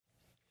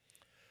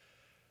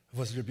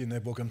Возлюбленная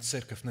Богом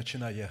Церковь,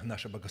 начиная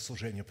наше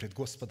богослужение пред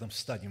Господом,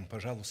 встанем,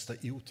 пожалуйста,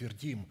 и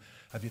утвердим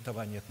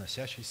обетование,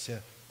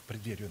 относящееся к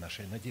преддверию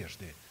нашей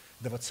надежды,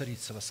 да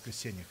воцарится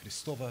воскресение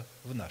Христова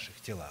в наших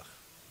телах.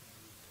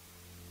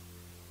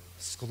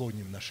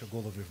 Склоним наши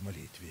головы в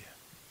молитве.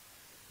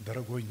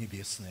 Дорогой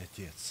Небесный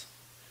Отец,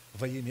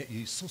 во имя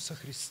Иисуса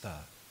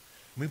Христа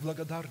мы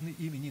благодарны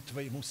имени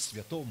Твоему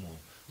Святому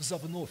за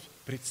вновь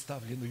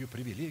представленную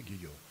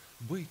привилегию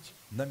быть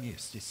на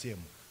месте сем,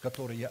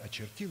 которое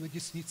очертила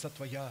десница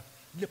Твоя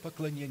для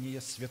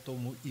поклонения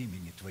святому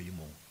имени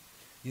Твоему.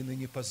 И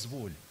ныне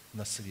позволь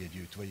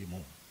наследию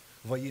Твоему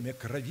во имя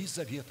крови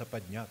завета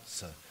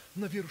подняться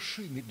на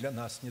вершины для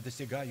нас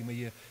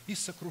недосягаемые и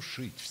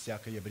сокрушить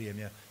всякое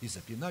бремя и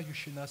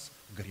запинающий нас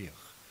грех.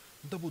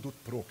 Да будут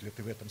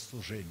прокляты в этом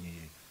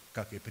служении,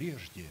 как и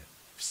прежде,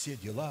 все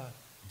дела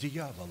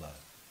дьявола,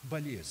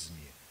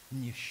 болезни,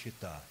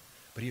 нищета,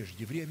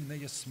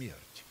 преждевременная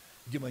смерть,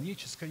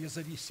 демоническая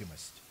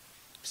зависимость,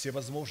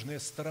 всевозможные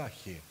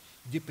страхи,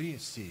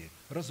 депрессии,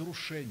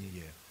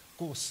 разрушение,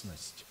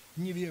 косность,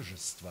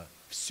 невежество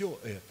 – все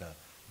это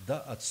да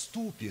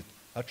отступит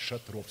от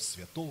шатров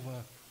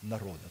святого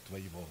народа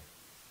Твоего.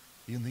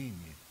 И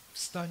ныне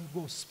встань,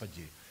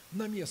 Господи,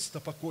 на место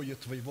покоя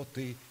Твоего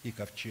Ты и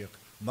ковчег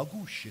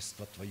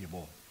могущества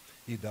Твоего,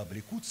 и да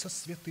облекутся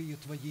святые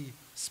Твои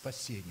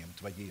спасением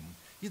Твоим,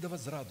 и да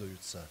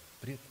возрадуются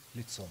пред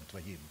лицом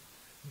Твоим.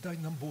 Дай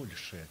нам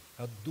больше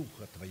от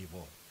Духа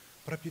Твоего,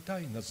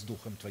 пропитай нас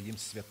Духом Твоим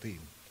святым,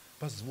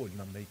 позволь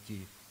нам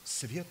найти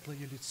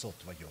светлое лицо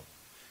Твое.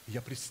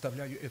 Я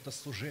представляю это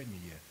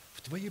служение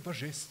в Твои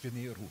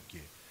божественные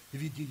руки,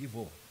 веди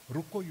его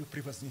рукою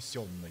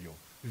превознесенную,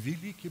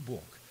 великий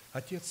Бог,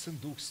 Отец, Сын,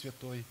 Дух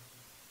Святой.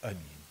 Аминь.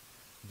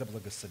 Да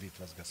благословит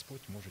вас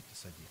Господь, можете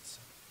садиться.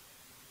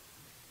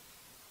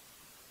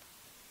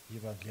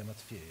 Евангелие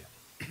Матфея,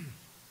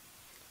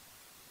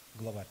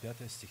 глава 5,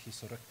 стихи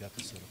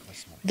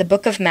 45-48. The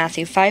book of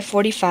Matthew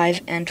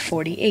 5:45 and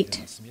 48.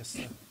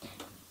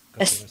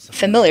 A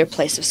familiar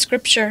place of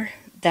Scripture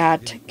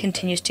that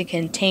continues to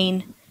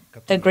contain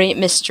the great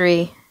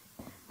mystery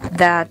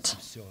that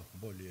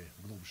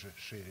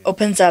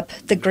opens up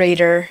the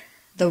greater,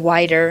 the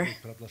wider,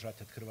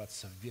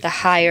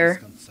 the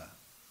higher,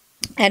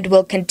 and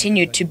will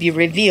continue to be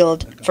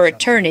revealed for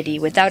eternity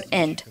without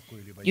end.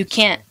 You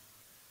can't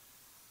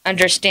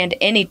understand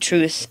any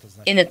truth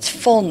in its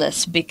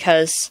fullness,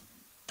 because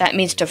that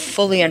means to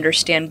fully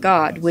understand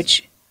God,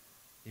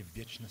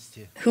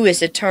 who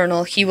is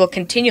eternal. He will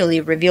continually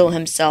reveal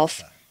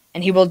himself,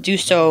 and he will do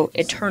so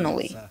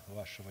eternally.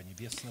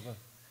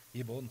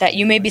 That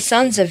you may be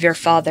sons of your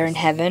Father in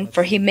heaven,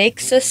 for he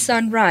makes the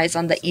sun rise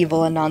on the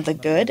evil and on the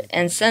good,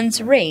 and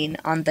sends rain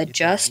on the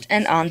just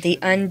and on the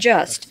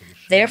unjust.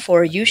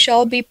 Therefore you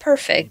shall be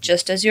perfect,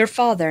 just as your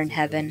Father in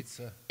heaven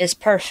is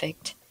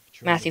perfect.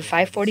 Matthew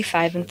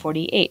 5:45 and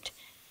 48.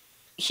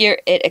 Here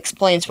it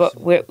explains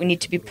what we need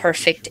to be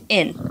perfect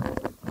in.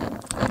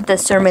 The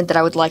sermon that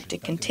I would like to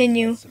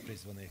continue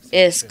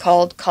is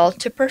called Call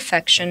to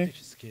Perfection.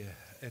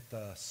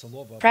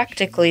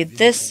 Practically,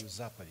 this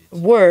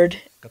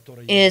word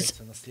is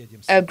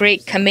a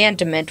great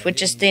commandment,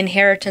 which is the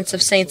inheritance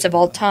of saints of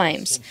all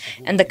times,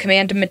 and the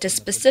commandment is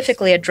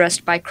specifically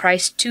addressed by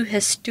Christ to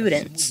his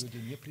students.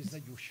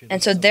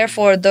 And so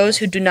therefore, those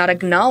who do not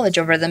acknowledge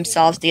over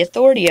themselves the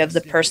authority of the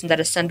person that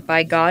is sent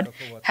by God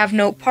have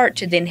no part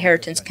to the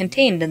inheritance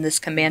contained in this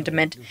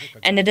commandment,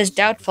 and it is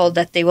doubtful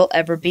that they will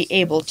ever be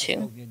able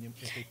to.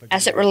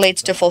 As it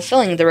relates to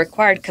fulfilling the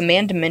required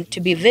commandment to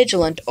be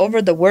vigilant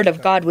over the word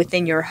of God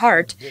within your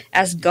heart,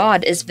 as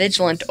God is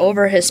vigilant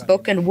over his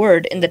spoken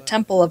word in the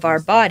temple of our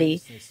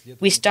body,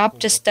 we stop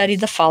to study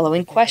the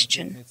following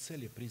question.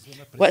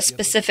 What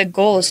specific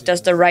goals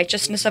does the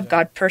righteousness of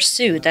God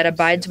pursue that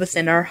abides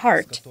within our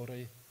heart,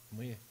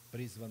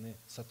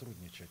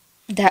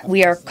 that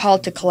we are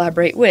called to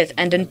collaborate with?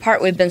 And in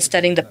part, we've been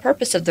studying the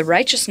purpose of the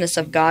righteousness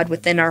of God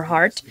within our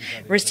heart,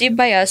 received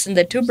by us in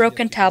the two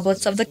broken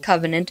tablets of the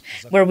covenant,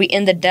 where we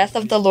in the death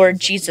of the Lord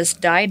Jesus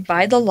died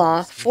by the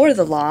law, for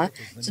the law,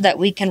 so that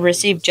we can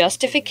receive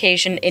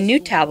justification in new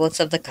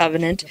tablets of the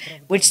covenant,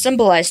 which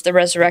symbolize the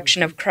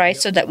resurrection of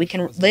Christ, so that we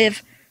can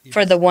live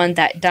for the one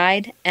that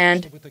died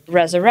and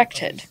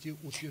resurrected.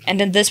 And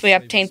in this we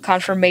obtain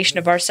confirmation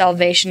of our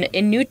salvation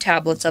in new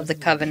tablets of the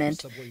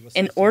covenant,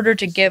 in order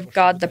to give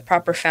God the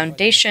proper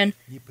foundation.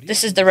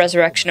 This is the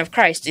resurrection of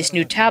Christ, these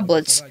new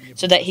tablets,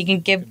 so that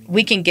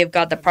we can give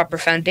God the proper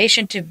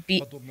foundation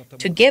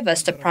to give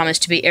us the promise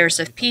to be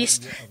heirs of peace,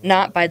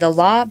 not by the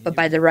law, but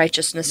by the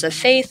righteousness of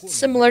faith,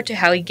 similar to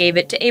how he gave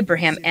it to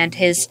Abraham and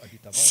his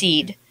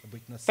seed.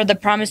 For the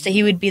promise that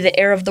he would be the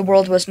heir of the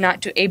world was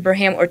not to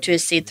Abraham or to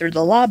his seed through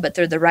the law, but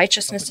through the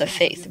righteousness of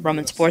faith.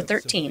 Romans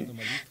 4:13.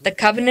 The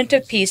covenant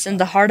of peace in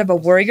the heart of a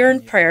warrior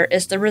in prayer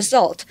is the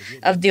result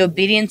of the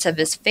obedience of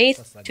his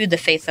faith to the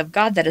faith of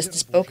God that is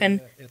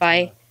spoken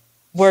by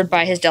word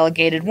by his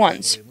delegated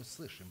ones.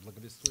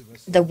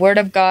 the Word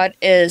of God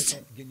is,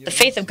 the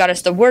faith of God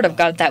is the Word of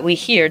God that we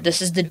hear.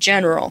 This is the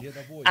general.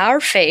 Our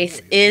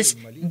faith is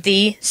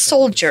the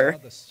soldier,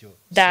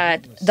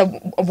 that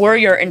the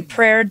warrior in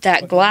prayer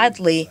that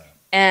gladly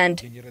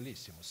and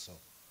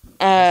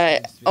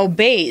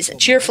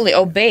cheerfully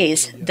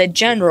obeys the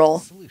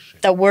general,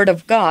 the Word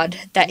of God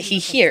that he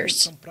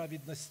hears.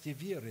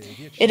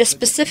 It is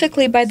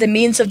specifically by the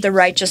means of the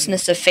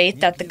righteousness of faith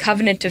that the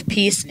covenant of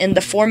peace in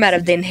the format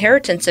of the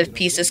inheritance of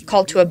peace is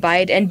called to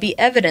abide and be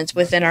evidence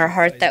within our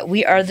heart that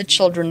we are the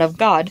children of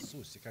God.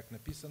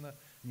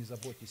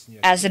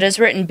 As it is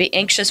written, be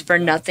anxious for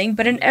nothing,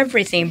 but in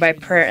everything by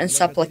prayer and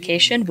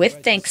supplication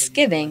with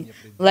thanksgiving,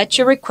 let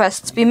your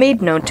requests be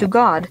made known to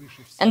God.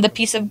 And the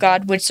peace of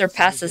God, which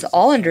surpasses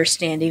all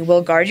understanding,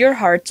 will guard your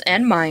hearts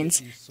and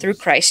minds through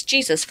Christ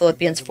Jesus.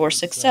 Philippians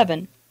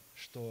 4:6-7.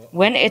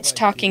 When it's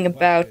talking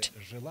about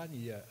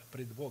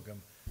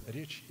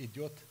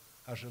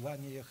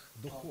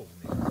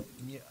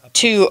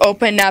to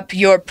open up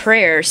your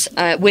prayers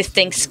with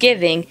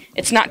thanksgiving,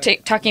 it's not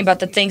talking about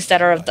the things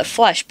that are of the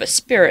flesh, but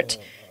spirit.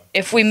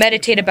 If we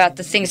meditate about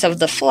the things of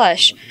the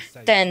flesh,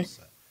 then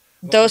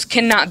those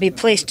cannot be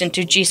placed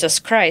into Jesus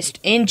Christ.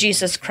 In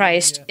Jesus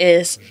Christ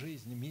is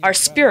our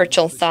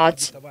spiritual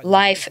thoughts,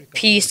 life,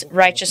 peace,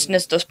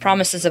 righteousness, those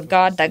promises of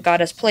God that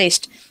God has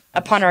placed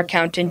upon our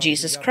account in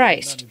Jesus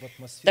Christ.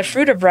 The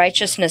fruit of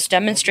righteousness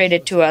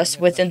demonstrated to us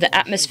within the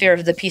atmosphere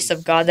of the peace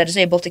of God that is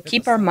able to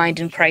keep our mind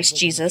in Christ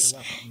Jesus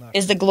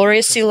is the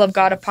glorious seal of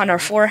God upon our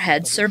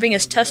forehead, serving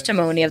as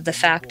testimony of the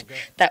fact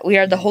that we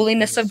are the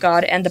holiness of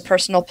God and the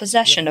personal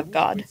possession of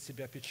God.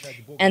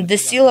 And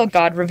this seal of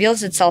God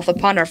reveals itself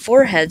upon our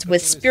foreheads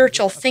with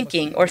spiritual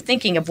thinking, or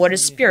thinking of what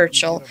is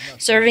spiritual,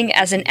 serving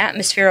as an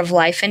atmosphere of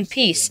life and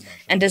peace,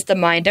 and is the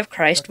mind of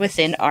Christ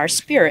within our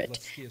spirit.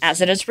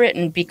 As it is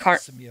written,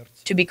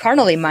 to be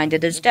carnally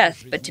minded is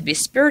death, but to be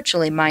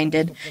spiritually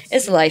minded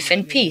is life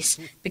and peace,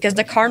 because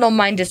the carnal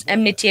mind is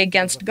enmity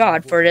against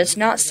God, for it is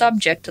not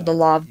subject to the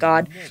law of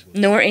God,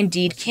 nor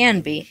indeed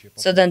can be.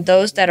 So then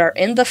those that are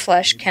in the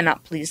flesh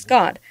cannot please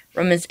God.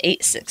 Romans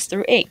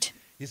 8:6-8.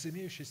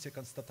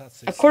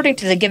 According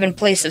to the given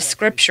place of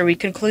Scripture, we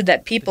conclude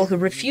that people who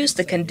refuse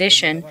the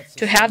condition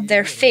to have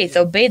their faith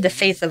obey the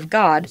faith of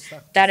God,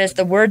 that is,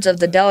 the words of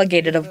the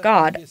delegated of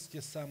God,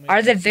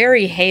 are the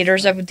very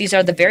haters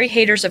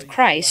of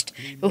Christ,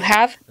 who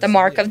have the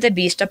mark of the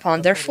beast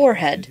upon their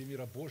forehead,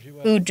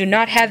 who do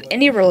not have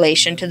any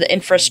relation to the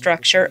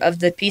infrastructure of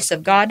the peace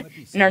of God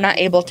and are not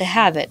able to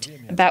have it,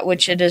 about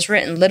which it is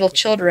written, little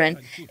children,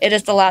 it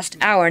is the last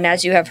hour, and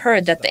as you have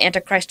heard that the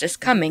Antichrist is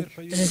coming,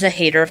 this is a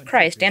hater of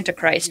Christ,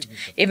 Antichrist.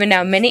 Even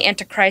now many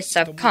Antichrists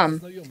have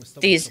come,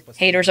 these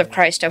haters of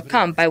Christ have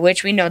come, by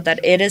which we know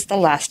that it is the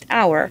last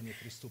hour.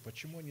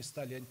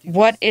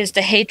 What is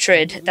the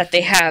hatred that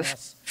they have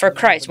for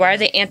Christ? Why are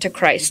they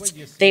Antichrists?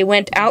 They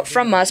went out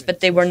from us, but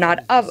they were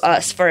not of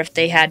us, for if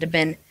they had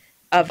been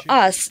of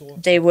us,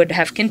 they would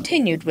have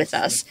continued with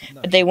us.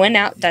 But they went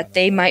out that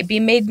they might be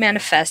made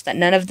manifest that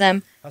none of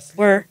them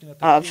were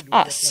of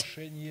us.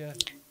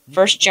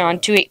 1 John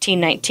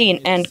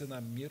 2:18-19. And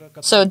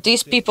so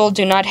these people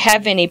do not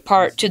have any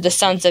part to the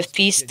sons of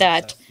peace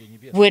that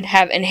would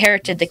have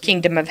inherited the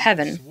kingdom of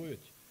heaven.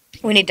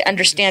 We need to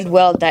understand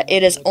well that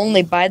it is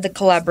only by the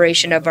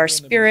collaboration of our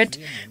spirit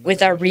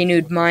with our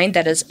renewed mind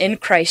that is in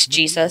Christ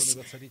Jesus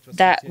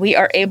that we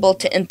are able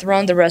to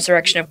enthrone the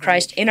resurrection of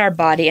Christ in our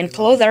body and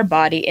clothe our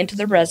body into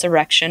the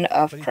resurrection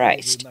of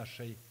Christ.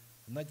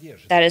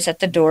 That is at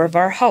the door of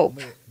our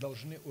hope.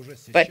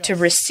 But to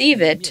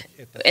receive it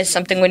is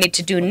something we need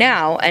to do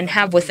now and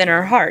have within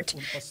our heart,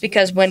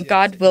 because when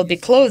God will be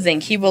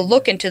clothing, He will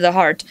look into the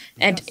heart,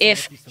 and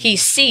if He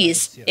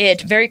sees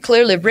it very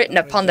clearly written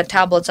upon the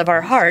tablets of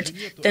our heart,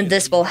 then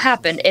this will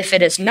happen. If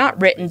it is not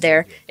written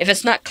there, if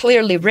it's not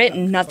clearly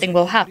written, nothing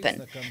will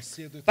happen.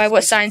 By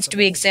what signs do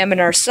we examine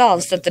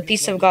ourselves that the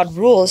peace of God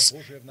rules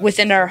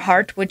within our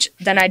heart, which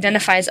then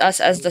identifies us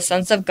as the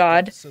sons of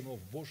God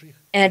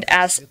and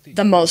as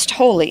the most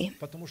holy?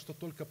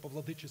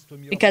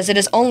 Because it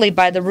is only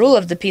by the rule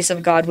of the peace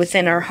of God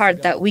within our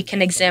heart that we can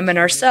examine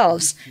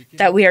ourselves,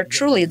 that we are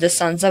truly the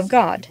sons of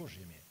God.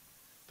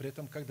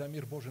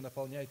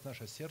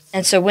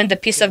 And so when the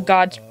peace of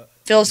God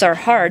fills our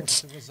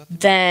hearts,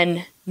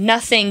 then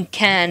nothing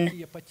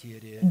can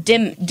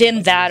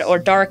dim that or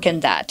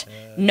darken that.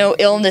 No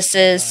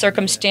illnesses,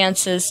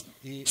 circumstances,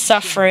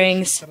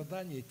 sufferings,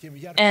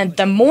 and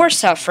the more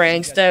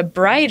sufferings, the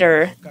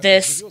brighter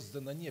this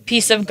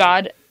peace of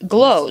God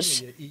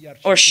glows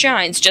or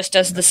shines, just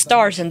as the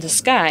stars in the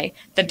sky.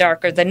 The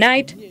darker the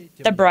night,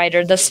 the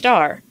brighter the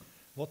star.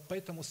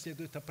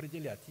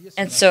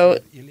 And so,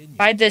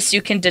 by this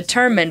you can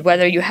determine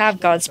whether you have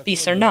God's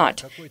peace or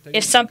not.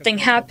 If something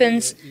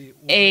happens,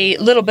 a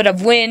little bit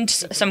of wind,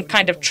 some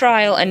kind of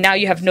trial, and now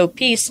you have no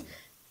peace,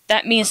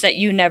 that means that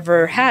you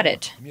never had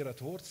it.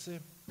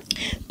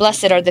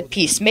 Blessed are the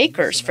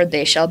peacemakers, for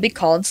they shall be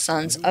called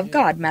sons of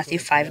God. Matthew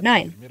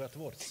 5:9.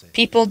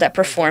 People that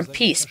perform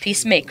peace,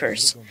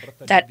 peacemakers,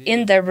 that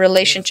in their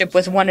relationship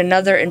with one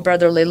another in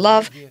brotherly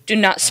love do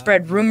not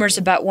spread rumors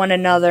about one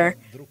another,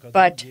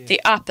 but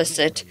the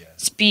opposite,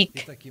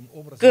 speak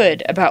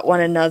good about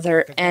one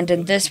another, and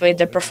in this way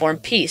they perform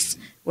peace.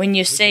 When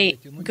you say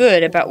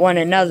good about one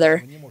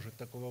another,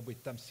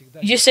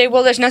 you say,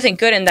 well, there's nothing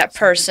good in that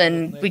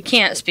person, we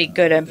can't speak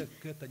good of him.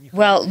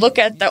 Well, look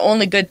at the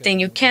only good thing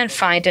you can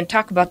find and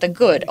talk about the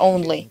good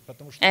only,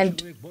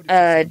 and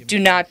do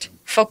not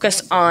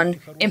focus on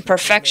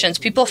imperfections.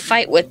 People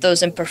fight with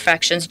those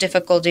imperfections,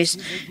 difficulties,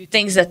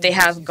 things that they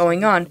have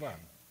going on.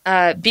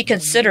 Be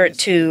considerate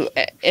to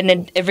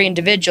every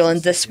individual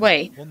in this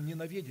way.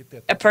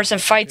 A person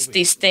fights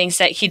these things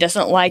that he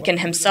doesn't like in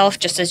himself,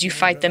 just as you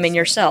fight them in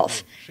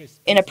yourself.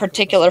 In a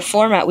particular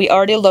format, we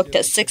already looked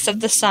at 6 of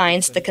the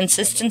signs, the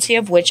consistency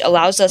of which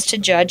allows us to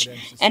judge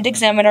and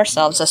examine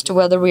ourselves as to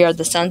whether we are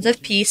the sons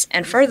of peace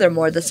and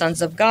furthermore the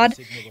sons of God,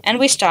 and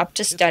we stopped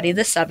to study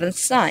the 7th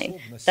sign,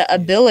 the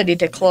ability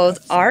to clothe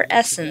our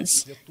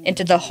essence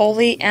into the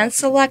holy and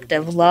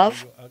selective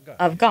love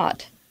of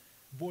God.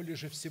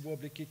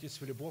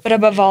 But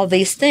above all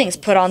these things,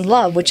 put on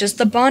love, which is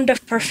the bond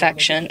of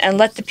perfection, and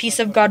let the peace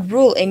of God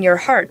rule in your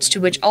hearts, to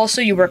which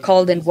also you were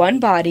called in one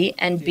body,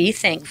 and be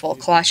thankful.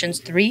 Colossians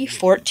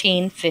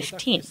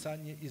 3:14-15.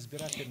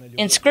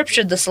 In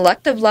Scripture, the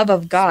selective love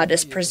of God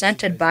is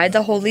presented by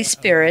the Holy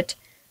Spirit.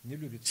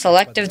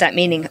 Selective, that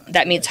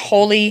means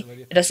holy.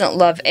 It doesn't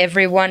love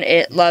everyone.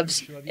 It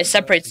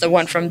separates the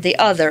one from the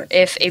other.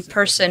 If a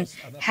person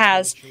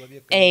has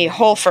a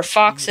hole for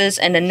foxes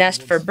and a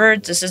nest for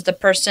birds, this is the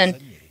person.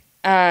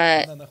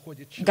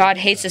 God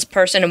hates this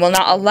person and will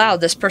not allow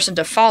this person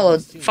to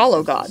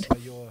follow God.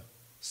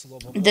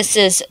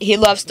 He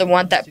loves the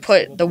one that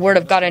put the Word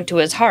of God into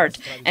his heart.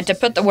 And to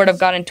put the Word of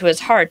God into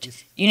his heart,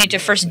 you need to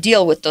first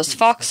deal with those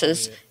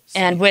foxes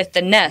and with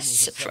the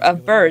nests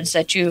of birds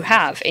that you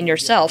have in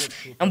yourself.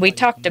 And we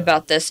talked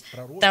about this.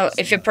 Now,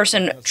 if a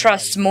person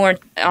trusts more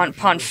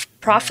upon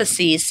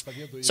prophecies,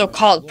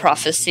 so-called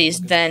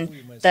prophecies, than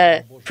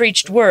the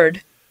preached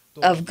word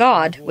of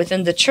God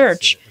within the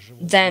church,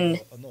 then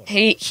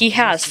he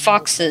has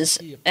foxes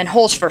and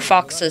holes for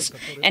foxes.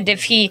 And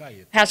if he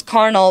has a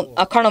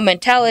carnal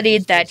mentality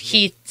that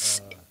he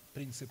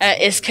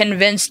is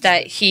convinced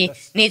that he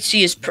needs to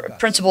use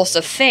principles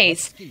of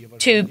faith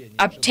to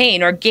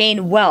obtain or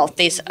gain wealth,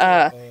 these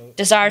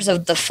desires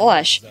of the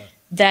flesh,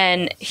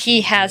 then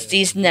he has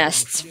these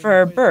nests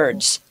for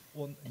birds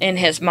in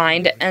his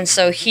mind, and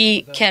so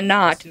he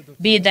cannot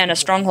be then a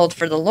stronghold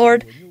for the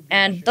Lord,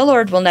 and the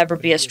Lord will never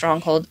be a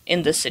stronghold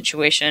in this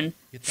situation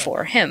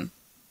for him.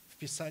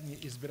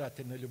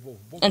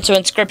 And so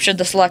in Scripture,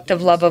 the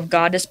selective love of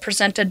God is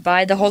presented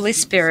by the Holy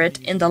Spirit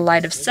in the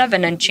light of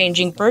 7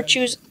 unchanging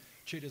virtues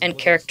and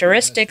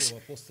characteristics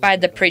by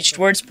the preached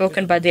word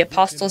spoken by the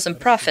apostles and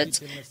prophets: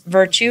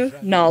 virtue,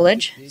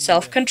 knowledge,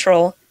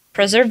 self-control,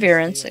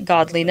 perseverance,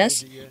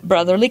 godliness,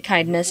 brotherly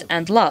kindness,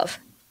 and love.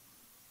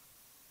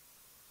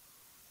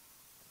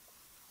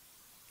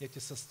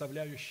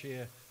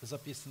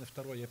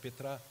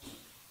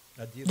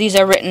 These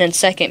are written in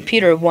 2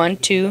 Peter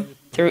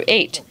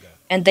 1:2-8,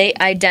 and they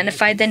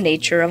identify the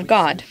nature of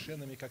God.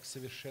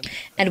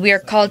 And we are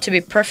called to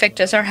be perfect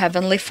as our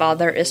Heavenly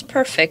Father is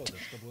perfect,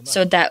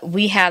 so that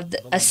we have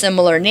a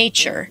similar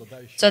nature,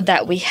 so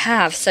that we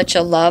have such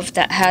a love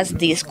that has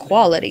these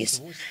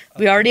qualities.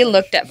 We already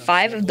looked at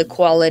 5 of the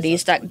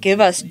qualities that give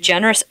us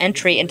generous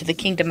entry into the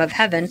kingdom of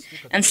heaven,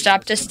 and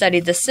stopped to study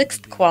the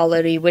 6th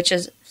quality, which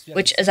is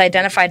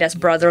identified as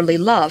brotherly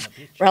love.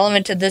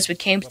 Relevant to this, we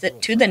came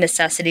to the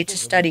necessity to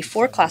study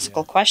 4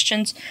 classical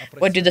questions.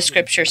 What do the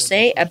Scriptures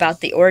say about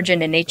the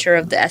origin and nature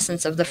of the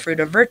essence of the fruit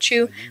of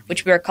virtue,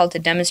 which we are called to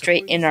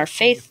demonstrate in our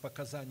faith?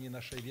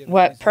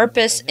 What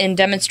purpose in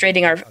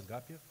demonstrating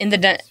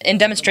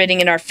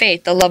in our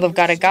faith the love of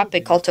God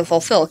agape called to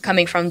fulfill,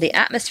 coming from the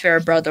atmosphere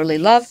of brotherly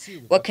love?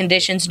 What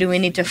conditions do we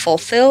need to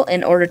fulfill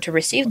in order to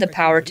receive the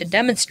power to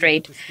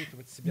demonstrate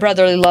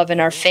brotherly love in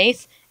our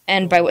faith?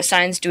 And by what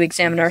signs do we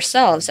examine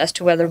ourselves as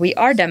to whether we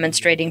are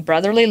demonstrating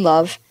brotherly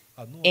love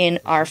in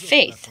our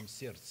faith?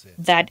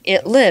 That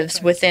it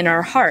lives within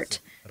our heart,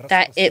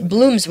 that it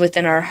blooms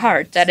within our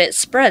heart, that it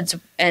spreads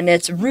and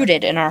it's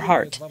rooted in our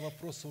heart.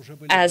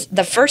 As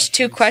the first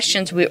 2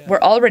 questions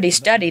were already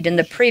studied in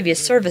the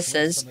previous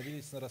services,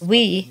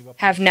 we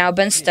have now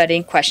been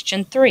studying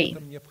question 3.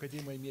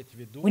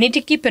 We need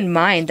to keep in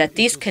mind that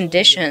these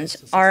conditions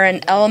are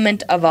an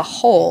element of a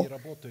whole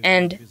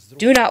and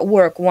do not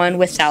work one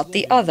without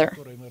the other.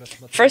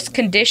 First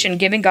condition,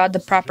 giving God the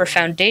proper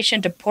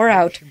foundation to pour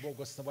out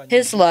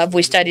His love,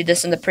 we studied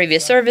this in the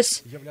previous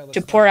service,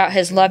 to pour out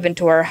His love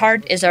into our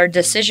heart is our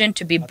decision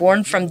to be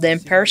born from the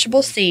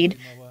imperishable seed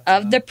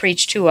of the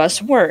preached to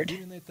us word.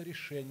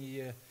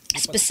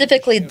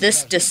 Specifically,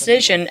 this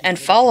decision and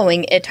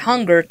following it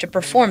hunger to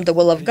perform the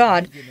will of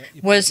God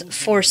was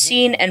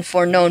foreseen and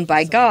foreknown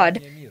by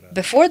God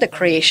before the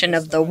creation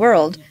of the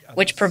world,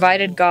 which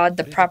provided God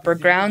the proper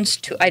grounds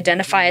to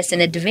identify us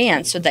in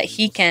advance so that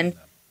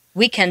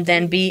we can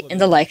then be in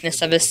the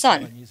likeness of His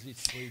Son.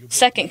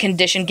 Second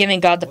condition, giving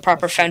God the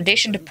proper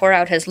foundation to pour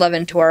out His love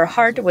into our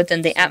heart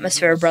within the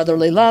atmosphere of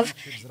brotherly love,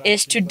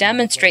 is to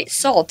demonstrate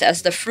salt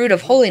as the fruit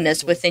of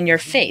holiness within your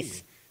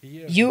faith.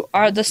 You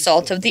are the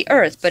salt of the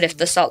earth, but if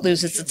the salt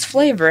loses its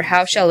flavor,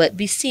 how shall it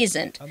be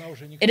seasoned?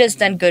 It is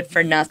then good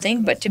for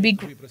nothing but to be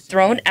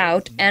thrown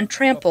out and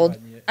trampled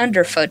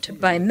underfoot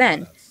by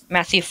men.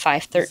 Matthew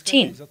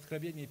 5:13.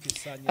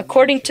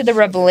 According to the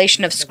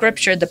revelation of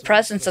Scripture, the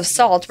presence of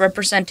salt,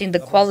 representing the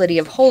quality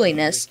of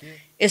holiness,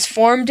 is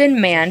formed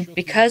in man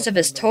because of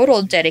his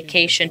total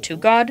dedication to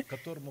God,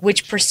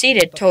 which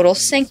preceded total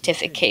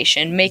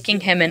sanctification,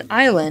 making him an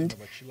island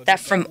that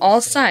from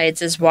all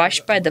sides is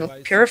washed by the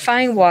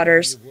purifying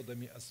waters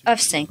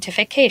of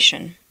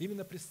sanctification.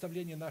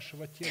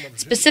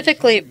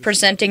 Specifically,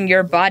 presenting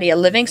your body a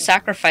living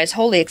sacrifice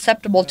wholly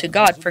acceptable to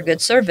God for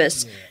good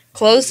service,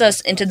 clothes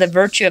us into the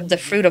virtue of the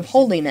fruit of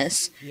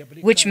holiness,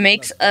 which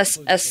makes us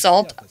a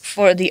salt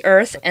for the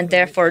earth and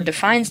therefore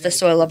defines the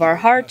soil of our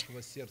heart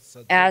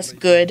as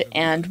good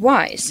and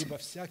wise.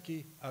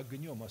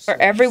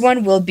 For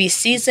everyone will be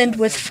seasoned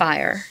with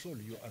fire,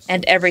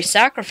 and every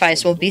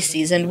sacrifice will be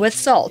seasoned with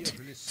salt.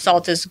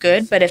 Salt is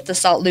good, but if the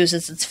salt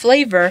loses its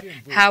flavor,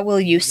 how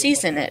will you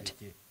season it?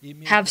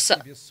 Have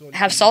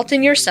salt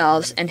in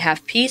yourselves and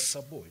have peace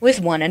with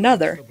one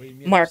another.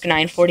 Mark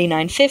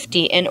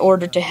 9:49-50. In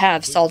order to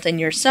have salt in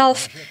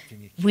yourself,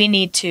 we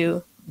need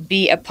to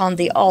be upon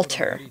the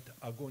altar,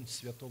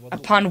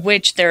 upon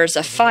which there is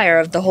a fire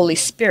of the Holy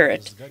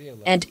Spirit.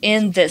 And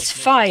in this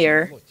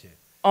fire,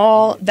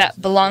 all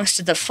that belongs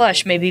to the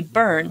flesh may be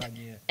burned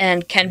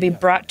and can be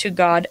brought to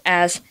God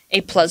as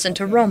a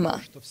pleasant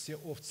aroma.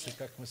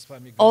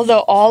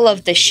 Although all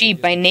of the sheep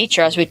by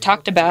nature, as we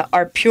talked about,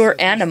 are pure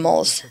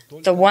animals,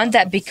 the one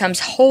that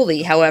becomes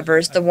holy, however,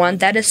 is the one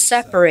that is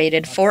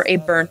separated for a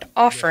burnt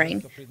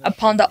offering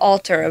upon the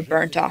altar of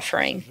burnt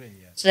offering,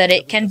 so that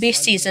it can be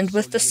seasoned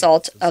with the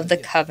salt of the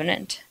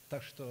covenant.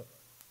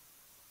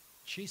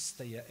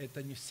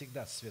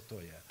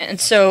 And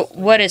so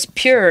what is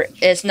pure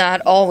is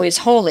not always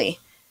holy,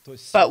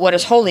 but what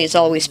is holy is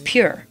always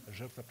pure.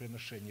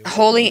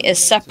 Holy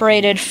is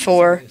separated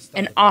for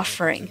an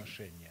offering.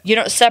 You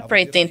don't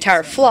separate the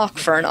entire flock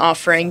for an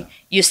offering.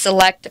 You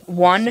select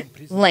one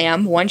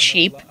lamb, one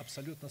sheep,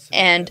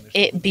 and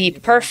it be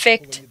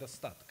perfect,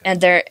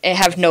 and it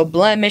have no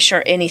blemish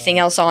or anything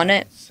else on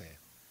it.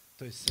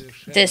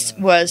 This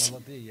was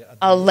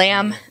a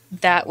lamb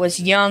that was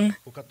young,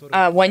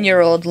 a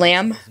 1-year-old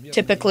lamb,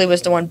 typically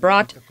was the one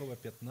brought,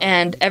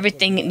 and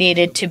everything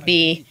needed to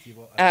be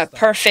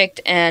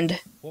perfect, and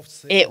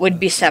it would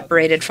be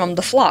separated from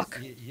the flock.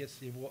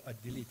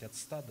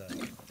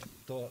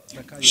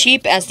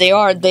 Sheep, as they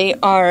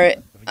are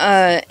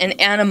an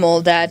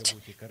animal that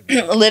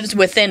lives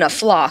within a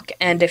flock,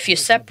 and if you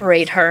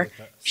separate her,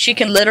 she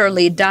can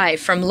literally die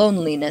from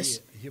loneliness.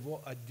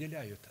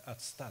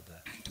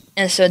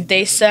 And so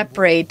they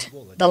separate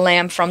the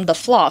lamb from the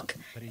flock,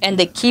 and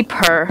they keep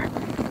her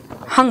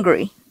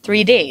hungry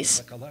 3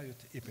 days.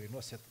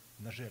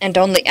 And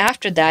only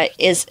after that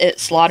is it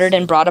slaughtered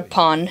and brought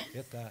upon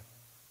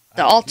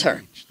the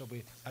altar.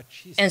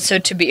 And so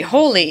to be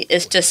holy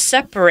is to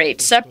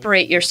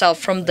separate yourself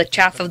from the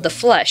chaff of the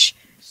flesh.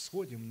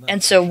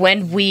 And so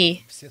when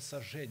we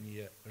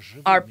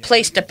are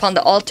placed upon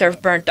the altar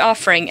of burnt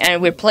offering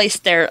and we're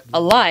placed there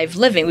alive,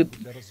 living, we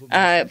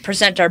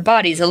present our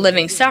bodies a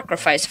living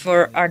sacrifice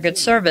for our good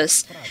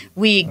service.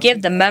 We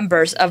give the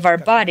members of our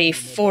body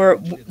for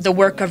the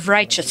work of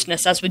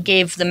righteousness as we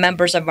gave the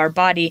members of our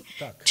body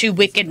to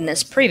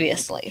wickedness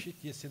previously.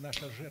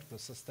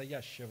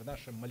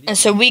 And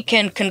so we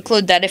can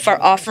conclude that if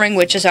our offering,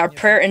 which is our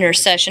prayer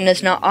intercession,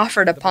 is not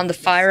offered upon the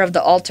fire of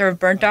the altar of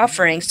burnt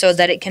offering so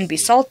that it can be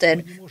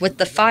salted with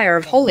the fire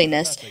of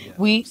holiness,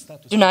 we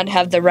do not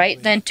have the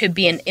right then to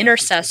be an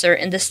intercessor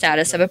in the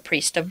status of a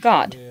priest of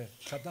God,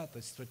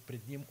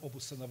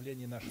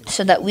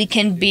 so that we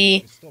can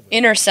be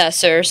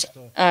intercessors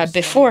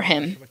before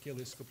Him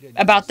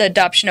about the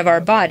adoption of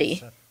our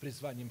body.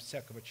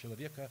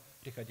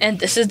 And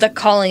this is the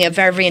calling of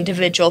every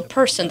individual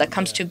person that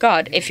comes to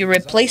God. If you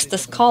replace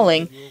this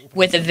calling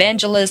with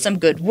evangelism,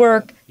 good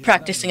work,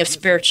 practicing of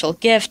spiritual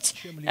gifts,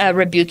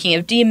 rebuking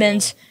of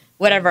demons,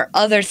 whatever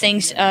other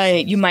things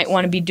you might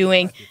want to be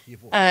doing,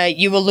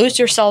 you will lose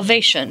your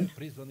salvation,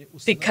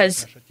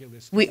 because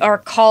we are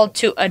called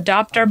to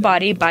adopt our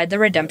body by the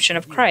redemption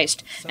of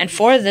Christ. And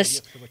for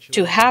this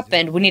to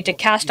happen, we need to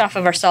cast off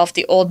of ourselves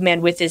the old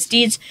man with his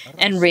deeds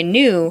and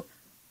renew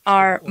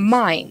our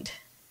mind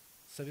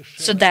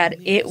so that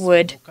it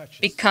would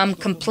become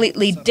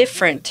completely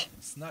different,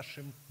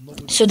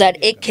 so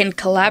that it can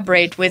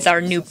collaborate with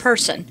our new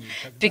person.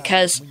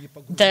 Because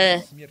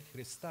the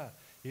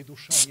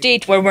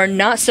state where we're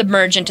not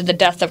submerged into the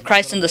death of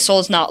Christ and the soul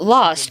is not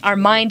lost, our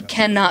mind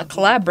cannot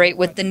collaborate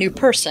with the new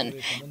person.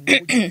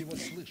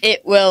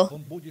 it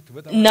will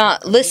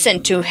not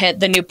listen to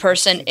the new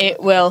person.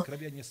 It will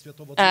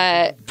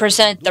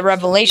present the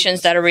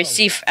revelations that are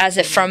received as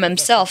if from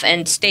himself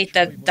and state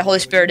that the Holy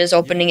Spirit is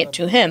opening it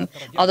to him,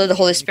 although the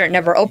Holy Spirit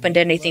never opened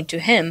anything to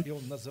him.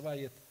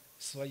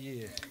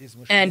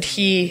 And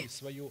he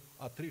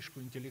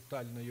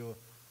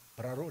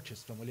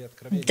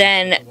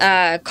then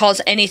calls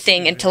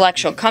anything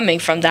intellectual coming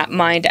from that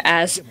mind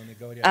as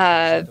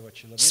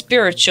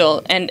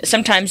spiritual, and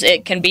sometimes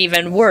it can be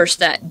even worse,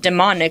 that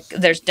demonic.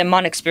 There's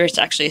demonic spirits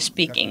actually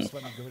speaking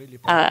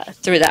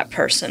through that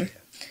person.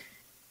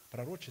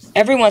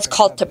 Everyone's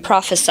called to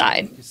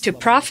prophesy. To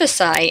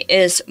prophesy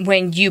is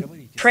when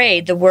you pray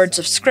the words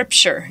of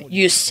Scripture.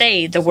 You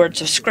say the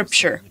words of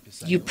Scripture.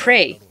 You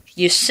pray.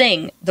 You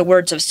sing the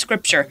words of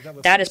Scripture.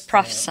 That is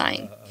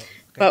prophesying.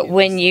 But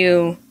when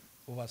you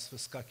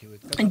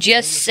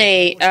just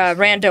say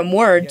random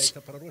words,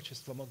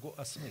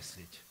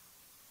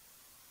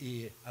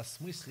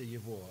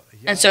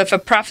 and so if a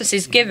prophecy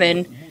is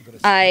given,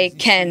 I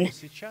can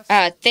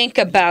think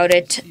about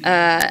it,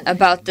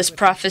 about this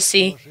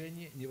prophecy,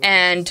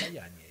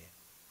 and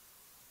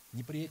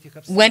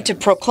when to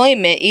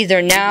proclaim it,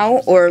 either now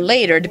or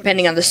later,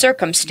 depending on the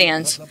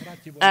circumstance,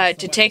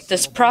 to take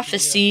this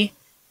prophecy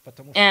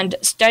and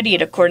study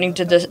it according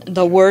to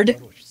the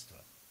Word,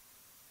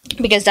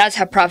 because that's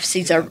how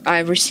prophecies are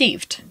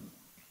received.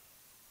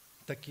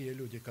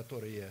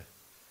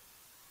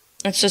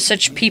 And so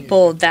such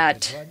people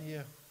that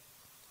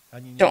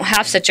don't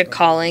have such a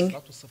calling,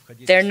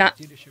 they're not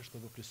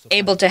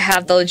able to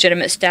have the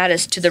legitimate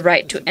status to the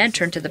right to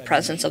enter into the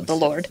presence of the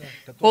Lord.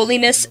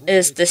 Holiness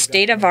is the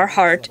state of our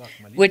heart,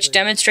 which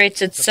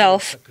demonstrates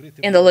itself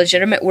in the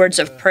legitimate words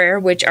of prayer,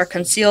 which are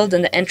concealed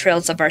in the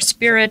entrails of our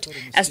spirit,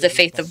 as the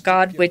faith of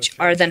God, which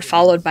are then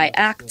followed by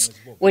acts,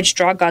 which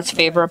draw God's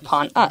favor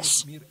upon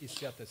us.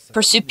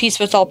 Pursue peace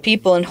with all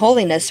people and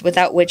holiness,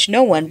 without which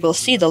no one will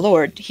see the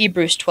Lord.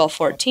 Hebrews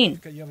 12:14.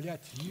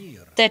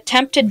 The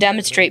attempt to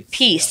demonstrate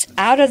peace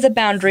out of the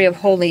boundary of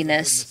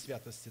holiness,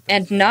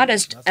 and not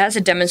as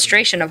a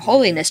demonstration of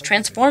holiness,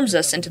 transforms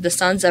us into the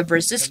sons of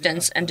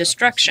resistance and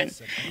destruction.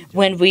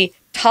 When we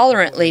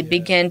tolerantly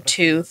begin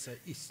to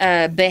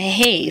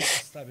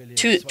behave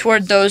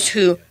toward those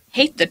who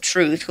hate the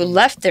truth, who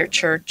left their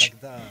church,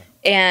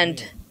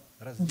 and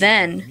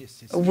then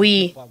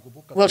we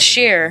will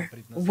share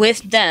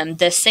with them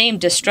the same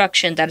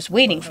destruction that is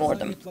waiting for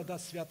them.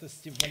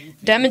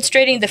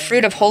 Demonstrating the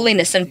fruit of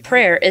holiness in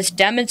prayer is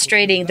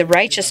demonstrating the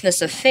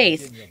righteousness of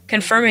faith,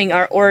 confirming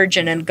our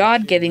origin in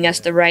God, giving us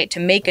the right to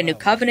make a new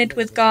covenant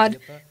with God,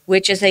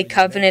 which is a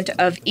covenant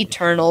of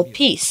eternal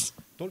peace.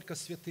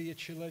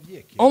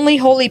 Only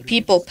holy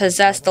people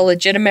possess the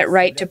legitimate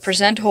right to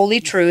present holy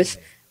truth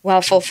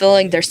while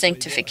fulfilling their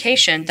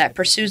sanctification that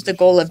pursues the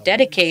goal of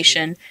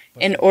dedication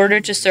in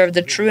order to serve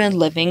the true and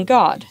living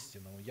God.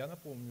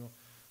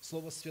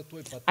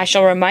 I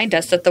shall remind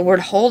us that the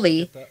word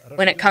holy,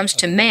 when it comes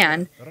to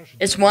man,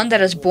 is one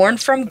that is born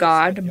from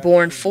God,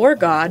 born for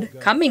God,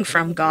 coming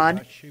from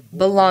God,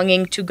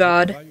 belonging to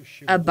God,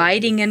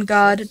 abiding in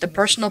God, the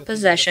personal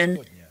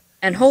possession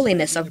and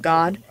holiness of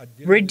God,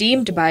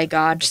 redeemed by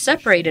God,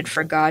 separated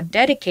for God,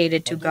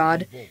 dedicated to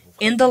God,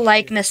 in the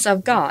likeness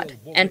of God,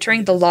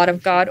 entering the lot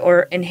of God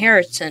or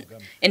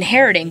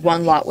inheriting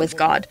one lot with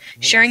God,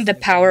 sharing the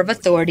power of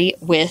authority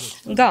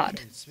with God.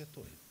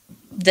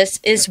 This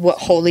is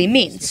what holy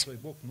means.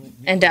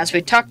 And as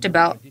we talked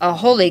about, a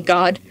holy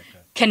God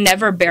can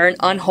never bear an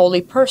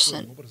unholy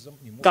person.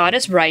 God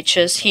is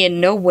righteous. He in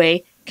no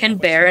way can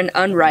bear an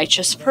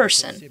unrighteous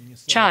person.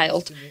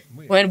 Child,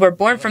 when we're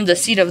born from the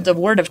seed of the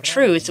word of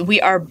truth, we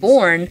are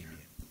born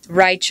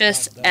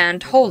righteous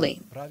and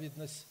holy.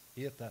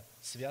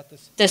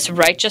 This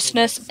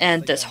righteousness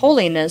and this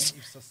holiness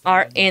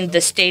are in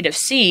the state of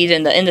seed,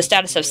 in the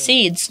status of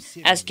seeds,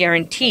 as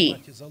guarantee.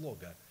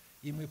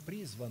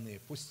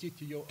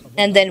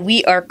 And then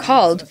we are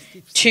called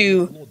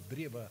to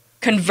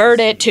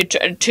convert it,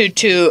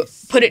 to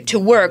put it to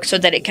work so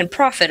that it can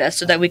profit us,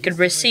 so that we could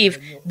receive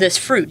this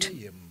fruit.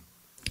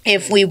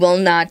 If we will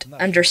not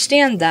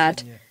understand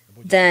that,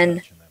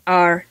 then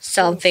our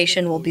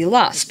salvation will be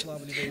lost.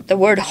 The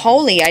word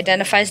holy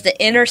identifies the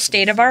inner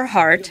state of our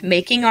heart,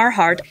 making our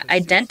heart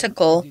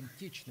identical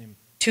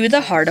to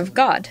the heart of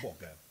God.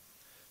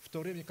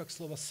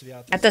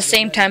 At the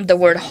same time, the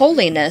word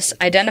holiness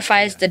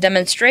identifies the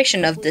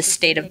demonstration of this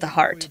state of the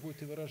heart.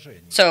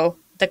 So,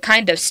 the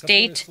kind of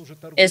state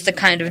is the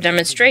kind of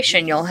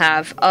demonstration you'll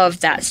have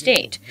of that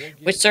state,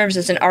 which serves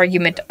as an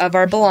argument of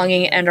our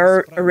belonging and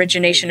our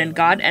origination in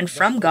God and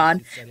from God,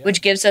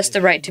 which gives us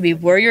the right to be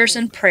warriors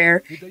in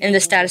prayer in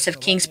the status of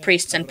kings,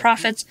 priests, and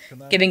prophets,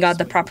 giving God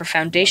the proper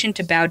foundation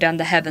to bow down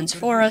the heavens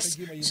for us,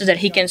 so that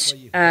He can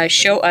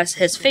show us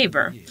His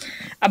favor.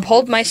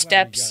 Uphold my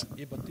steps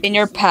in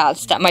your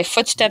paths, that my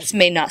footsteps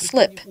may not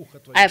slip.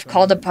 I have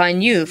called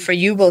upon you, for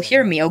you will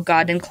hear me, O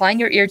God. Incline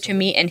your ear to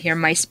me and hear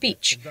my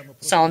speech.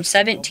 Psalm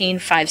 17,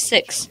 5,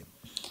 6.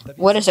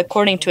 What is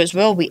according to His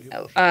will? We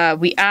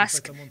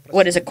ask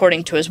what is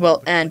according to His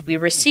will, and we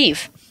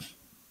receive.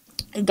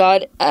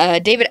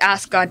 David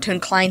asked God to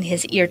incline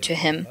his ear to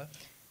him.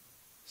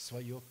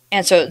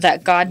 And so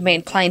that God may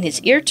incline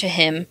his ear to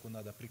him,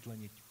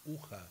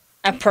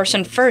 a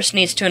person first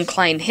needs to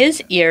incline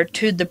his ear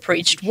to the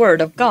preached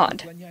word of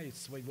God.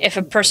 If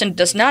a person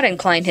does not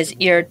incline his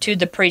ear to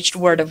the preached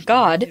word of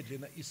God,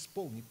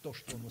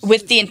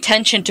 with the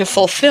intention to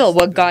fulfill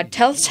what God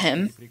tells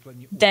him,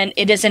 then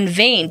it is in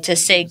vain to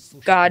say,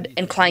 God,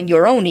 incline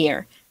your own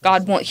ear.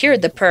 God won't hear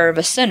the prayer of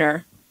a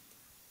sinner.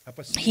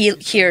 He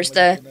hears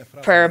the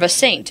prayer of a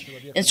saint.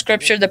 In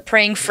Scripture, the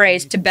praying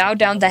phrase, to bow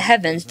down the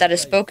heavens, that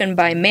is spoken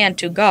by man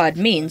to God,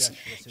 means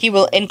he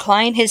will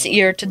incline his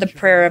ear to the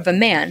prayer of a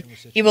man.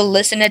 He will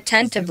listen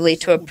attentively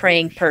to a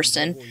praying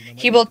person.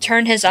 He will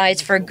turn his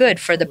eyes for good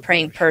for the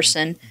praying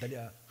person,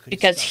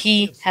 because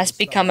he has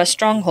become a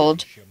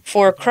stronghold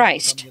for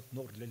Christ.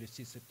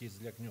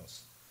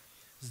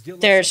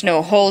 There's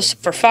no holes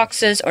for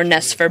foxes or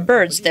nests for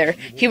birds there.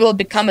 He will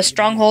become a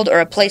stronghold or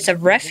a place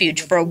of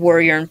refuge for a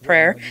warrior in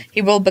prayer.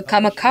 He will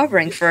become a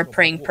covering for a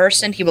praying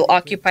person. He will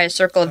occupy a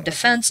circle of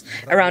defense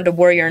around a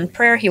warrior in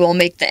prayer. He will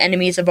make the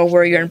enemies of a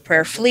warrior in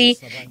prayer flee.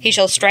 He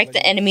shall strike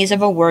the enemies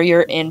of a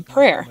warrior in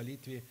prayer.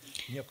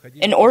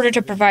 In order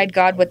to provide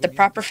God with the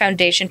proper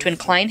foundation to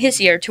incline his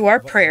ear to our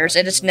prayers,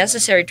 it is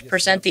necessary to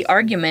present the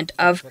argument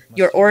of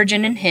your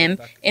origin in him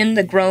in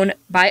the grown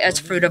by us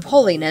fruit of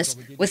holiness,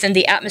 within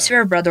the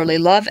atmosphere of brotherly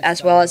love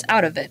as well as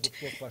out of it.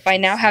 By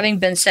now having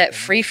been set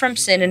free from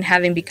sin and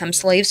having become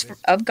slaves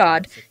of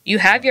God, you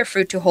have your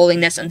fruit to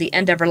holiness and the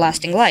end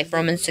everlasting life.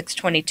 Romans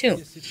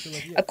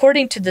 6:22.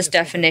 According to this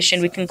definition,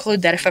 we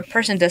conclude that if a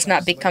person does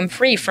not become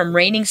free from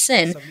reigning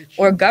sin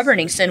or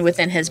governing sin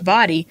within his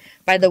body,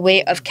 by the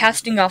way of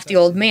casting off the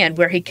old man,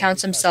 where he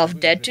counts himself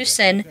dead to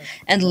sin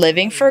and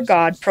living for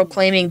God,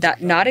 proclaiming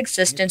that not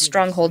existent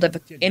stronghold of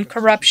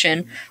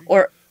incorruption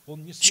or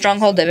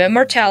stronghold of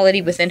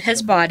immortality within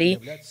his body,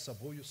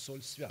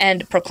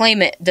 and proclaim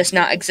it does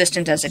not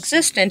existent as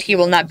existent, he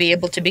will not be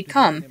able to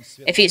become.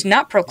 If he is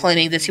not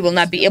proclaiming this, he will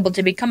not be able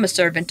to become a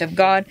servant of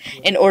God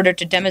in order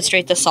to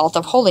demonstrate the salt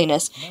of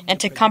holiness, and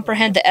to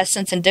comprehend the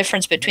essence and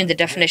difference between the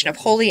definition of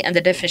holy and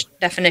the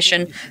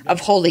definition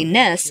of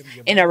holiness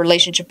in our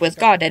relationship with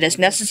God. It is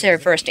necessary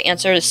for us to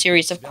answer a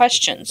series of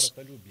questions.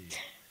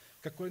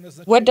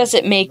 What does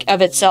it make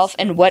of itself,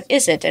 and what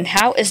is it, and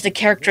how is the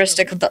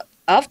characteristic of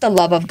the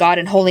love of God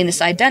and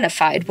holiness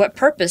identified? What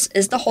purpose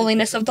is the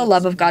holiness of the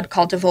love of God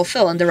called to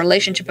fulfill in the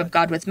relationship of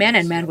God with man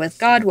and man with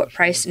God? What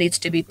price needs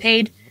to be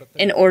paid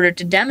in order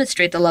to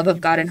demonstrate the love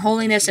of God and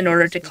holiness, in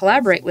order to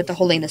collaborate with the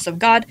holiness of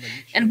God?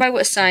 And by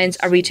what signs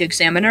are we to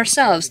examine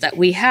ourselves that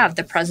we have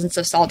the presence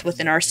of salt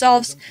within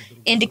ourselves,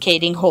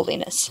 indicating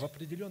holiness?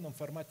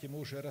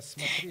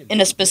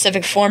 In a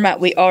specific format,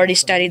 we already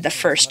studied the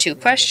first two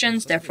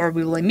questions, therefore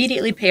we will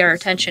immediately pay our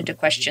attention to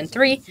question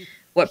 3.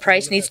 What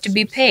price needs to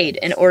be paid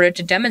in order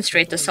to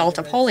demonstrate the salt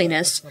of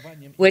holiness,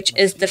 which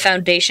is the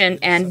foundation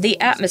and the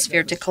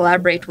atmosphere to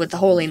collaborate with the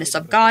holiness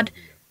of God,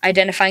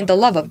 identifying the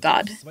love of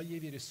God.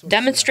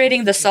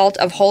 Demonstrating the salt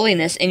of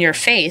holiness in your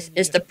faith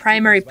is the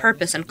primary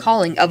purpose and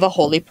calling of a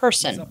holy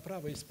person.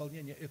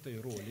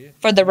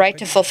 For the right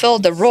to fulfill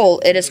the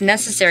role, it is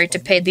necessary to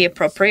pay the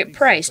appropriate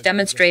price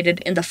demonstrated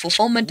in the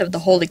fulfillment of the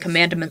holy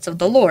commandments of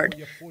the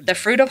Lord. The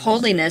fruit of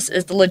holiness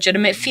is the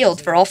legitimate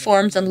field for all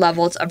forms and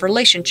levels of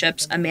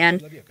relationships a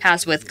man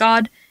has with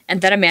God and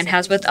that a man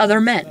has with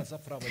other men.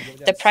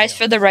 The price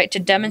for the right to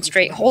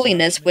demonstrate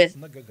holiness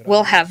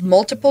will have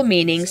multiple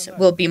meanings,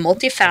 will be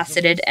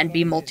multifaceted, and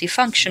be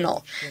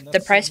multifunctional. The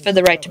price for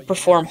the right to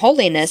perform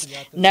holiness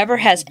never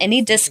has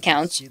any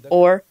discounts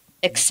or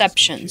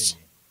exceptions.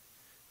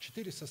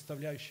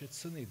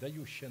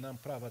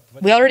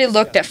 We already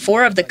looked at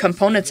 4 of the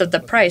components of the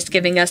price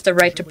giving us the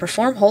right to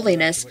perform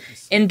holiness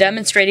in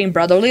demonstrating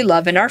brotherly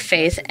love in our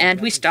faith,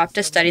 and we stopped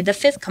to study the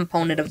 5th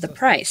component of the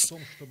price.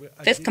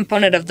 5th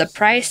component of the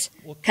price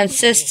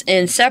consists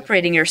in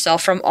separating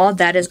yourself from all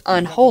that is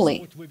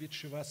unholy.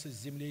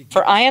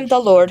 For I am the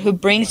Lord who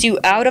brings you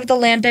out of the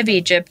land of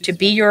Egypt to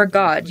be your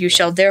God. You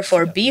shall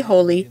therefore be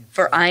holy,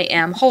 for I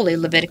am holy.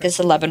 Leviticus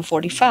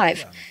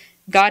 11:45.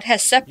 God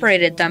has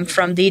separated them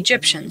from the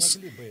Egyptians.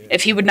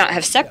 If he would not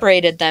have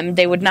separated them,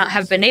 they would not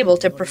have been able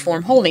to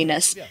perform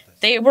holiness.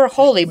 They were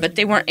holy, but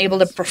they weren't able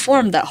to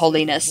perform that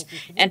holiness.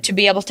 And to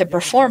be able to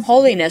perform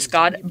holiness,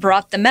 God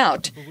brought them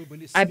out.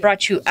 I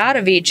brought you out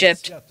of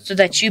Egypt so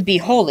that you be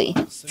holy,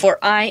 for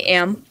I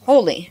am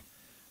holy.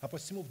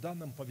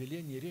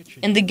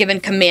 In the given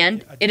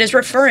command, it is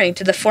referring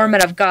to the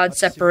format of God's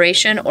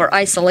separation or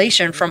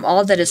isolation from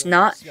all that is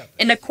not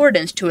in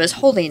accordance to his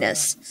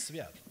holiness.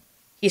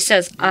 He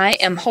says, I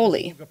am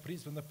holy.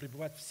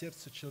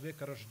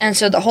 And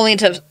so the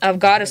holiness of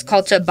God is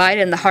called to abide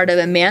in the heart of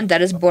a man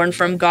that is born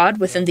from God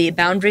within the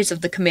boundaries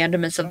of the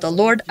commandments of the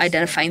Lord,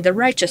 identifying the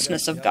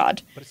righteousness of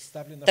God.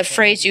 The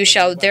phrase, you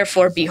shall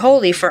therefore be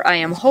holy, for I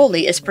am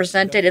holy, is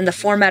presented in the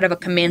format of a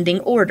commanding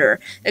order,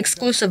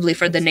 exclusively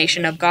for the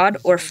nation of God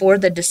or for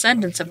the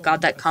descendants of God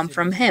that come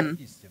from him,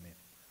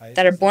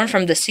 that are born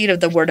from the seed of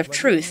the word of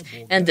truth.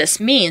 And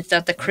this means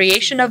that the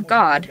creation of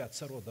God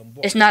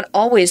is not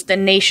always the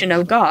nation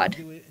of God.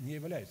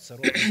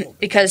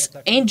 because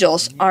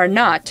angels are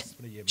not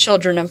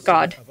children of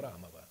God.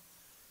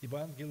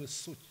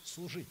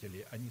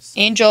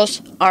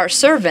 Angels are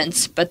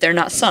servants, but they're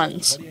not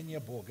sons.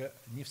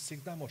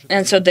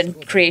 And so the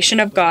creation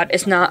of God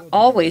is not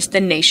always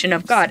the nation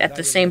of God. At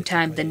the same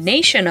time, the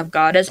nation of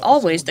God is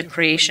always the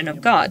creation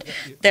of God.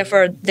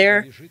 Therefore,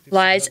 there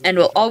lies and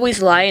will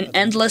always lie an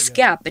endless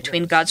gap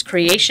between God's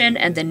creation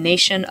and the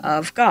nation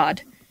of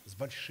God.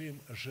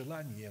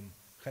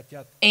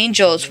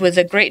 Angels with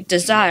a great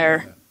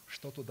desire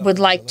would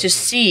like to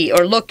see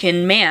or look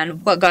in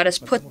man what God has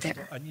put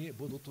there,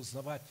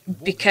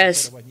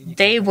 because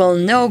they will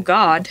know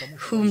God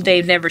whom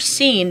they've never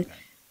seen,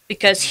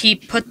 because He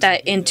put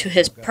that into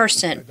His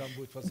person.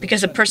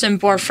 Because a person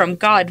born from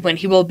God, when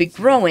he will be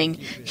growing,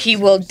 he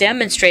will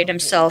demonstrate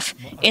himself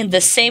in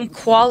the same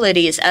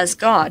qualities as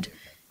God,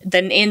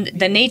 in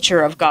the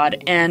nature of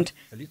God, and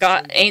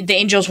the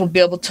angels will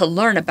be able to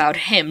learn about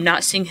Him,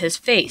 not seeing His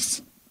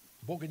face.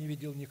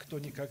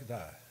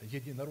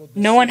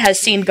 No one has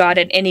seen God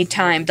at any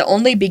time. The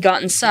only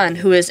begotten Son,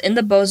 who is in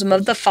the bosom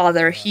of the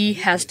Father, He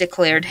has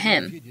declared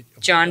Him.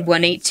 John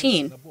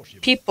 1:18.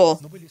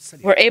 People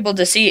were able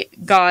to see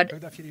God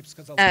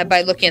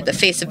by looking at the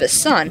face of His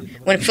Son.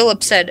 When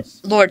Philip said,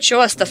 "Lord, show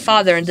us the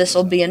Father, and this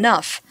will be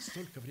enough,"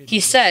 He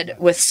said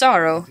with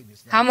sorrow,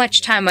 "How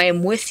much time I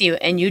am with you,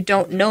 and you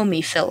don't know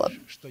me, Philip?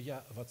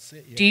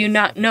 Do you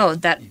not know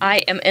that I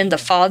am in the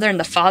Father, and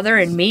the Father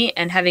in me,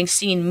 and having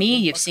seen me,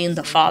 you've seen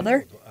the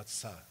Father?"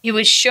 He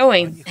was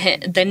showing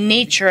the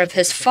nature of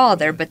His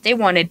Father, but they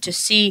wanted to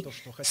see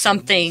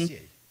something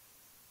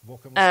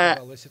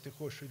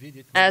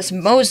as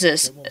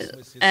Moses.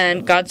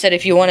 And God said,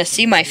 if you want to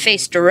see my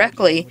face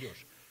directly,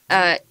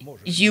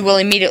 you will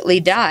immediately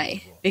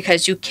die,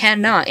 because you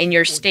cannot in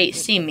your state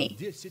see me.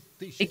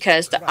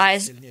 Because the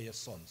eyes...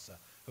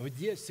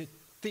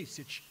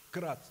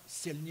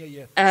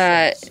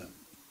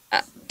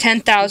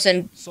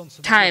 10,000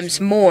 times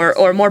more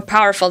or more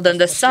powerful than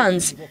the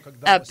sun's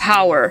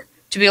power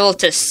to be able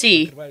to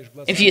see.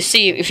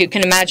 If you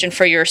can imagine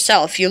for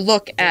yourself, you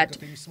look at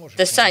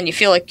the sun, you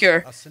feel like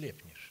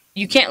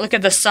you can't look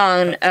at the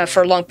sun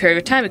for a long period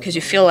of time, because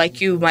you feel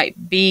like you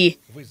might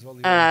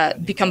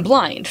become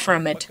blind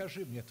from it.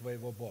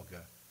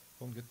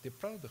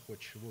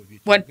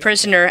 One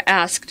prisoner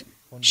asked,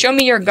 "Show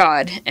me your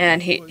God."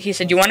 And he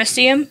said, "You want to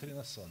see Him?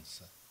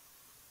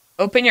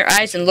 Open your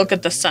eyes and look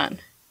at the sun.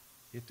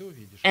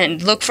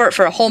 And look for it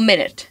for a whole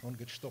minute.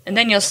 And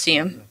then you'll see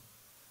Him."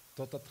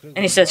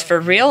 And he says, "For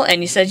real?"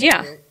 And he said,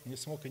 "Yeah."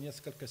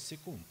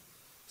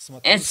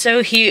 And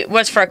so he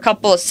was for a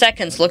couple of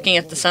seconds looking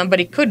at the sun, but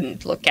he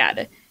couldn't look at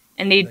it.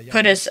 And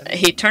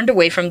he turned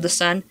away from the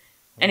sun,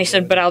 and he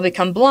said, "But I'll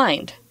become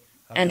blind."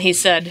 And he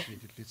said,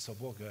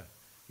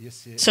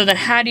 "So then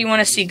how do you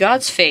want to see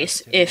God's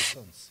face if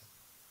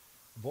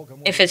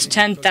it's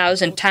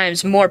 10,000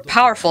 times more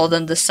powerful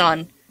than the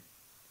sun?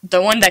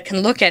 The one that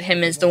can look at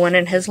Him is the one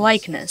in His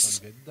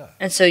likeness.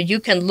 And so you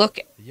can look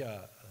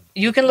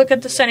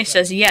at the sun." He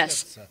says,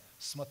 "Yes,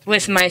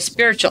 with my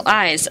spiritual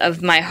eyes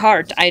of my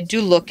heart, I do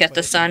look at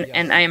the sun,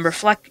 and I am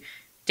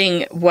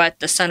reflecting what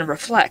the sun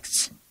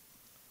reflects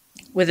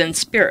within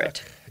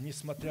spirit."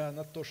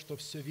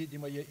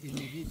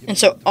 And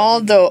so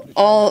although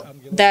all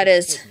that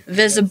is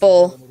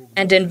visible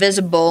and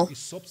invisible,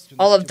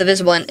 all of the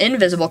visible and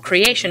invisible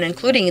creation,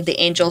 including the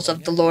angels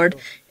of the Lord,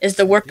 is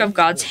the work of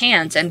God's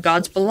hands and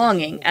God's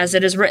belonging. As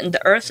it is written,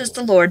 "The earth is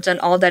the Lord's and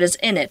all that is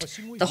in it.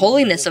 The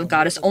holiness of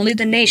God is only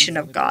the nation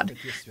of God.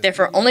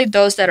 Therefore only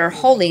those that are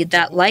holy,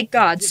 that like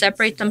God,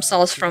 separate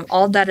themselves from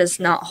all that is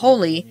not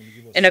holy,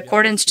 in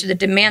accordance to the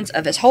demands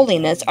of His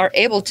holiness, are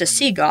able to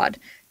see God.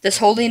 This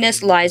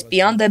holiness lies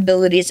beyond the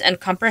abilities and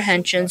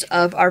comprehensions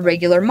of our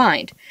regular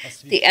mind.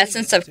 The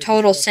essence of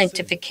total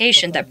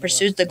sanctification that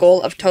pursues the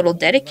goal of total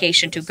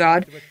dedication to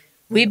God,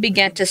 we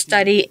began to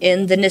study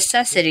in the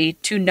necessity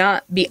to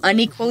not be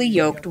unequally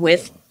yoked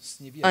with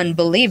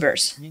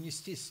unbelievers,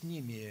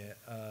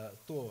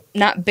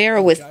 not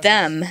bear with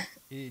them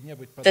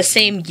the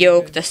same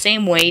yoke, the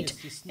same weight,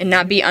 and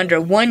not be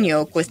under one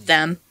yoke with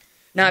them,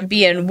 not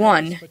be in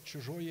one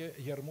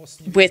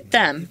with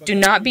them. Do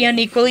not be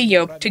unequally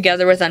yoked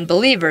together with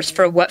unbelievers,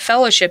 for what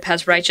fellowship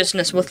has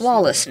righteousness with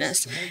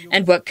lawlessness?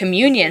 And what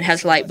communion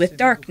has light with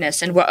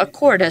darkness? And what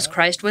accord has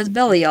Christ with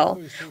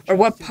Belial? Or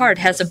what part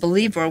has a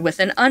believer with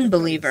an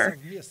unbeliever?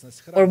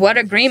 Or what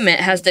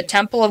agreement has the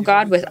temple of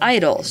God with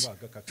idols?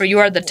 For you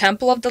are the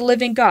temple of the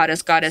living God,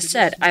 as God has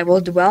said, "I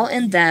will dwell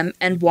in them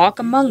and walk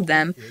among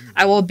them.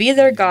 I will be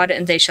their God,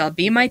 and they shall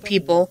be my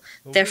people.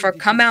 Therefore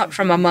come out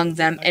from among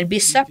them and be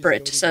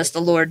separate, says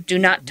the Lord. Do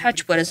not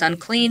touch what is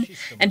unclean,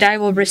 and I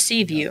will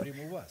receive you.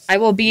 I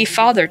will be a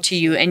father to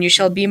you, and you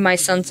shall be my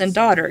sons and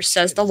daughters,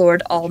 says the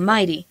Lord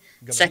Almighty."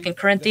 2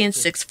 Corinthians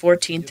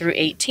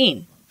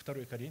 6:14-18.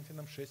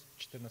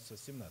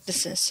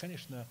 This is,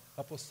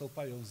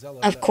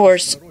 of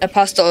course,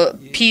 Apostle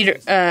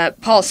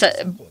Paul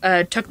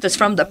took this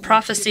from the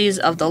prophecies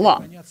of the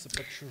law.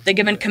 The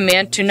given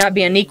command to not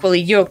be unequally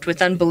yoked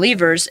with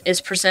unbelievers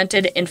is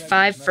presented in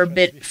 5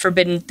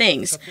 forbidden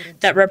things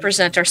that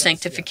represent our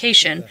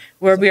sanctification,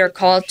 where we are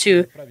called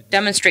to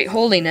demonstrate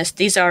holiness.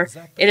 These are: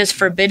 it is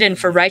forbidden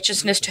for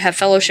righteousness to have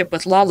fellowship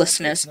with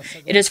lawlessness.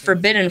 It is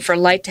forbidden for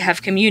light to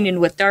have communion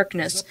with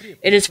darkness.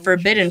 It is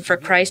forbidden for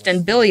Christ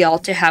and Belial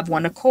to have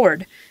one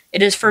accord.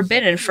 It is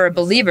forbidden for a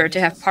believer to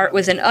have part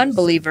with an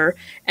unbeliever,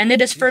 and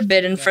it is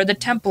forbidden for the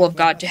temple of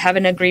God to have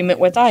an agreement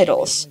with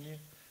idols.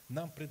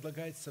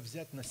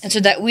 And so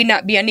that we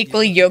not be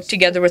unequally yoked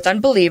together with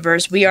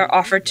unbelievers, we are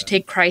offered to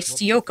take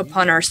Christ's yoke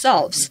upon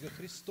ourselves.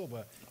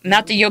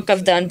 Not the yoke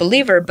of the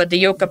unbeliever, but the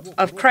yoke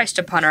of Christ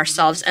upon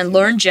ourselves, and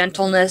learn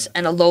gentleness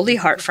and a lowly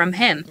heart from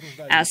Him,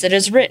 as it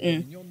is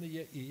written,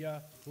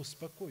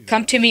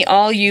 "Come to me,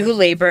 all you who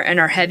labor and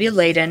are heavy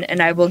laden,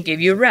 and I will give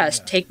you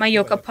rest. Take my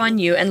yoke upon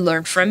you and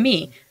learn from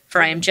me.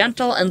 For I am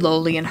gentle and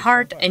lowly in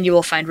heart, and you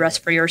will find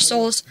rest for your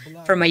souls.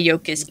 For my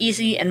yoke is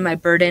easy and my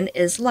burden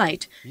is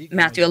light."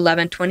 Matthew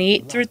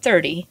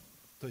 11:28-30.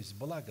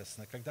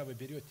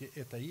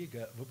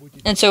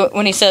 And so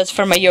when he says,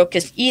 "For my yoke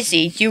is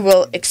easy," you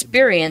will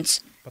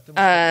experience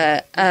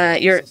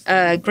your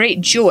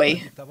great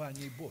joy,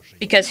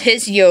 because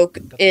His yoke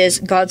is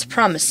God's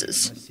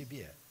promises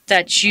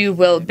that you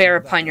will bear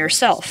upon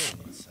yourself,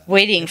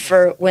 waiting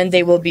for when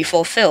they will be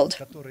fulfilled.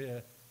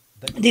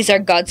 These are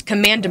God's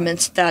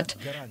commandments that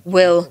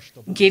will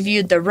give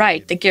you the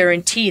right, the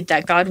guarantee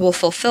that God will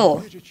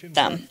fulfill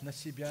them.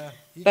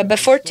 But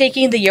before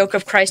taking the yoke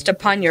of Christ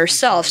upon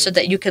yourself so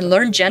that you can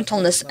learn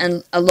gentleness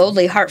and a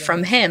lowly heart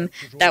from Him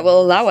that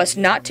will allow us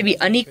not to be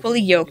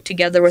unequally yoked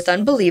together with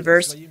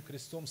unbelievers,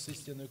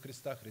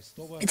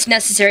 it's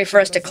necessary for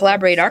us to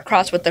collaborate our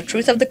cross with the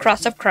truth of the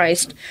cross of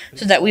Christ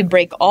so that we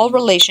break all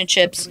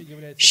relationships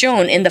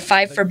shown in the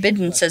 5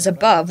 forbiddences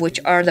above, which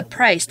are the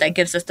price that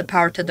gives us the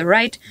power to the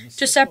right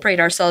to separate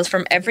ourselves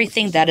from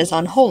everything that is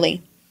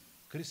unholy.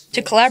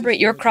 To collaborate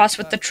your cross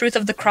with the truth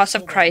of the cross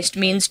of Christ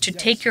means to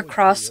take your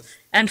cross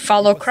and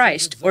follow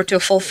Christ, or to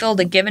fulfill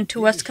the given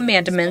to us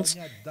commandments,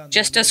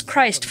 just as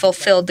Christ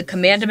fulfilled the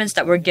commandments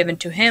that were given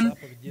to Him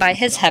by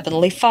His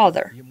heavenly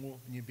Father.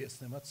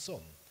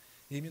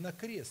 And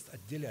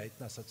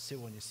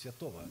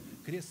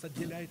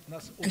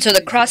so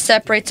the cross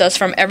separates us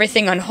from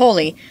everything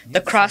unholy. The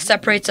cross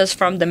separates us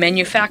from the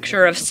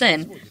manufacturer of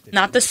sin,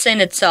 not the sin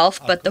itself,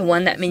 but the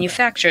one that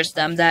manufactures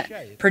them,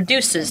 that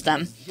produces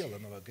them.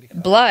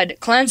 Blood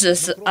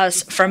cleanses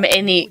us from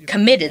any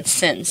committed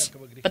sins,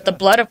 but the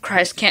blood of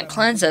Christ can't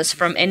cleanse us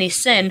from any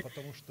sin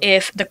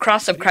if the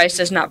cross of Christ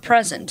is not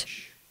present.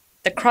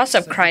 The cross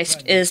of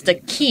Christ is the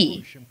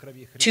key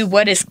to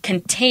what is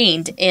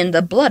contained in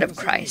the blood of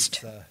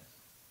Christ.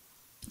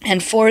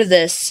 And for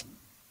this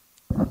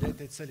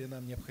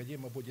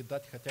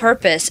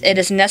purpose, it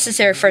is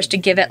necessary for us to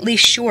give at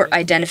least short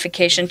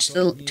identification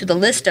to the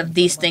list of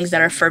these things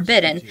that are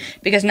forbidden,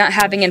 because not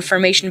having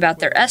information about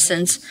their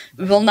essence,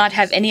 we will not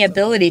have any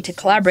ability to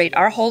collaborate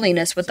our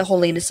holiness with the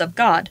holiness of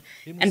God,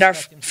 and our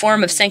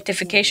form of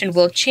sanctification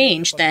will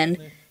change then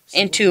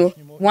into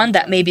one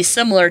that may be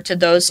similar to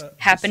those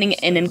happening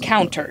in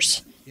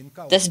encounters.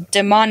 This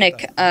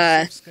demonic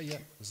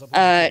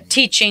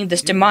teaching,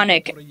 this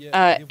demonic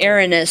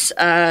erroneous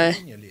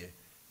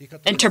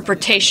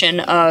interpretation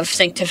of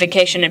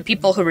sanctification, and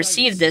people who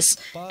receive this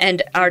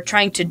and are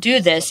trying to do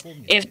this,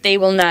 if they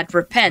will not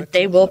repent,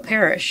 they will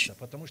perish.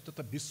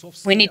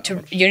 You need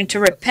to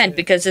repent,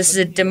 because this is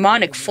a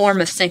demonic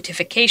form of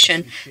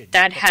sanctification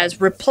that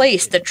has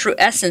replaced the true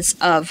essence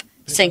of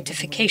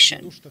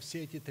sanctification.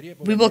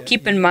 We will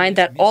keep in mind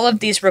that all of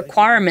these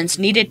requirements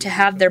needed to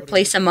have their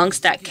place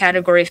amongst that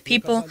category of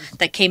people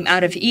that came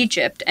out of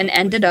Egypt and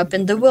ended up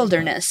in the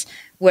wilderness,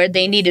 where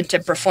they needed to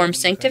perform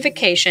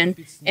sanctification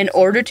in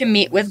order to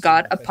meet with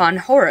God upon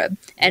Horeb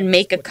and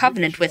make a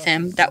covenant with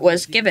Him that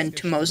was given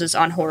to Moses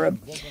on Horeb.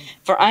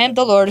 "For I am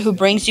the Lord who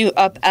brings you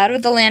up out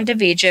of the land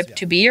of Egypt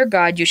to be your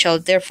God. You shall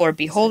therefore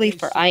be holy,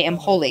 for I am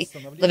holy."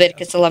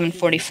 Leviticus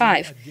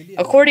 11:45.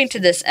 According to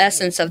this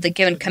essence of the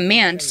given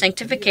command,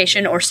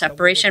 sanctification or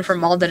separation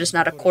from all that is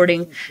not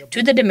according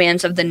to the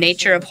demands of the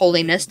nature of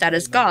holiness that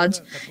is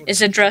God's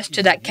is addressed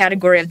to that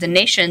category of the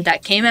nation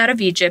that came out of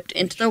Egypt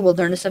into the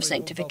wilderness of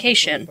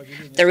sanctification.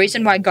 The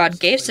reason why God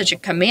gave such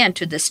a command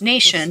to this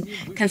nation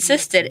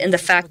consisted in the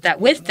fact that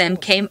with them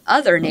came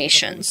other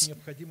nations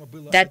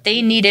that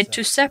they needed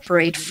to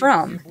separate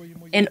from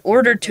in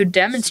order to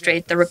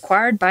demonstrate the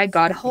required by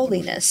God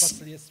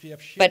holiness.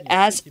 But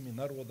as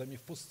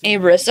a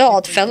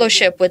result,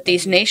 fellowship with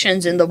these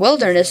nations in the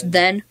wilderness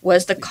then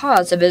was the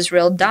cause of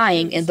Israel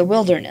dying in the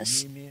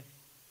wilderness.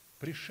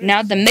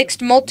 Now the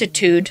mixed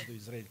multitude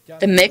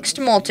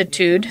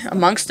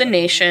amongst the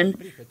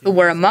nation who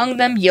were among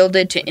them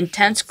yielded to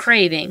intense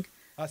craving.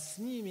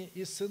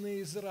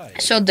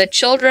 So the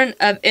children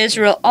of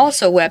Israel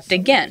also wept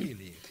again.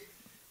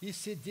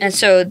 And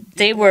so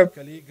they were,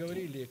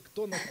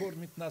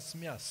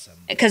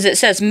 because it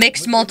says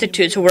mixed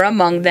multitudes were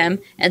among them,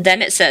 and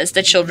then it says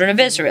the children of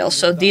Israel.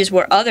 So these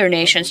were other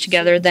nations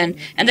together then.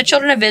 And the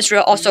children of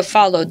Israel also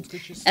followed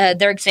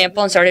their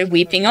example and started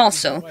weeping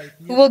also.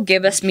 Who will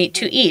give us meat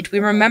to eat? We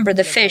remember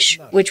the fish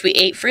which we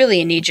ate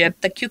freely in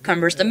Egypt, the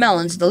cucumbers, the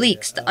melons, the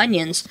leeks, the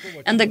onions,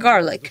 and the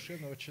garlic.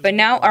 But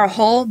now our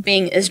whole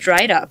being is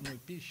dried up.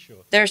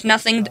 There's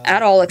nothing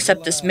at all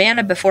except this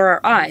manna before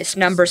our eyes,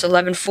 Numbers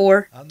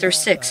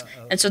 11:4-6.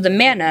 And so the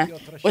manna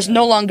was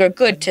no longer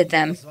good to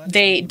them.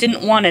 They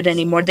didn't want it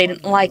anymore. They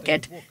didn't like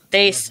it.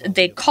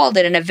 They called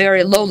it in a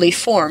very lowly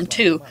form,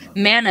 too.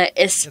 Manna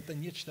is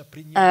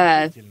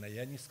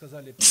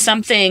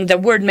something, the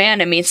word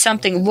manna means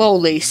something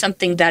lowly,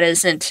 something that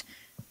isn't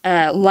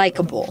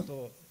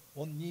likable.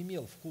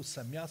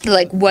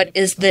 Like, what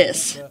is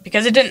this?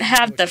 Because it didn't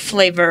have the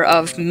flavor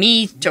of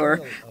meat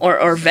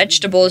or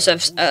vegetables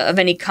of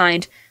any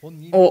kind,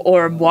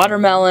 or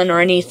watermelon or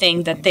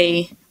anything that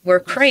they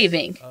were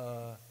craving.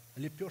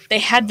 They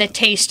had the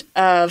taste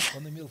of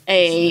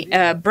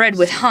a bread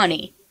with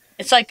honey.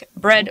 It's like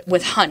bread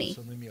with honey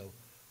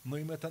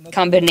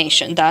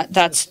combination.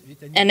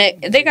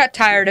 They got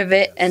tired of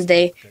it, and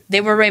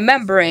they were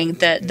remembering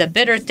the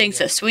bitter things,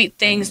 the sweet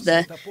things,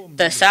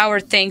 the sour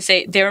things.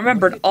 They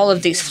remembered all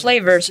of these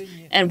flavors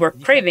and were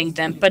craving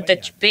them. But the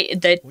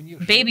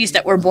babies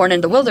that were born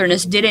in the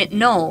wilderness didn't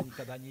know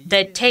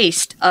the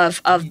taste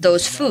of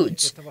those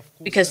foods,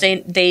 because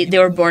they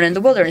were born in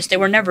the wilderness. They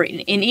were never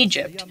in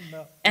Egypt.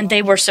 And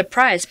they were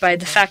surprised by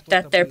the fact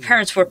that their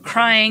parents were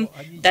crying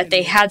that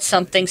they had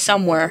something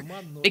somewhere,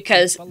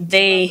 because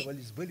they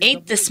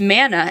ate this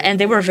manna and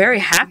they were very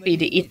happy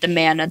to eat the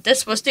manna.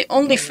 This was the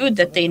only food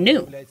that they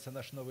knew.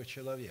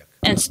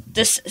 And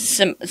this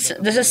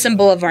is a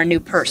symbol of our new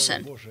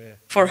person,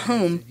 for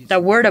whom the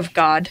Word of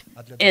God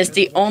is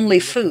the only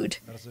food.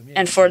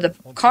 And for the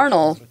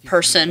carnal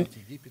person,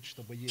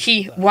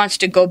 he wants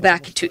to go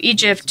back to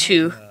Egypt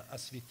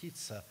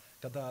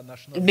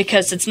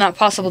because it's not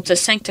possible to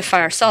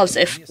sanctify ourselves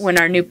when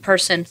our new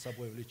person,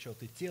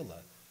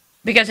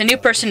 because a new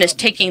person is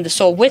taking the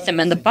soul with him,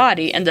 and the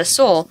body and the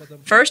soul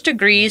first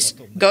agrees,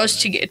 goes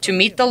to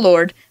meet the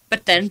Lord,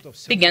 but then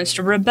begins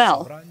to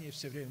rebel.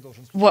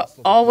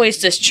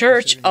 Always this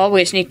church,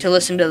 always need to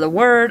listen to the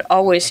Word,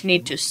 always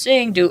need to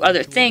sing, do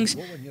other things.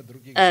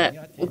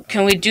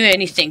 Can we do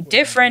anything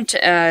different?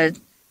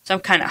 Some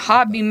kind of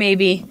hobby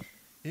maybe?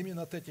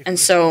 And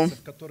so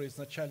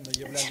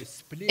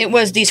it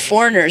was these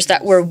foreigners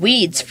that were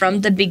weeds from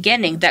the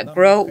beginning that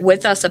grow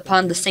with us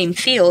upon the same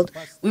field.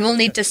 We will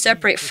need to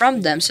separate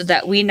from them so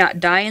that we not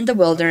die in the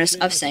wilderness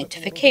of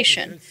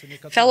sanctification.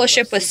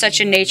 Fellowship with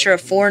such a nature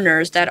of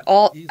foreigners that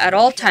at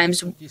all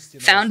times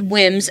found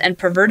whims and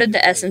perverted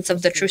the essence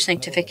of the true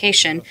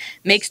sanctification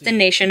makes the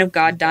nation of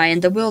God die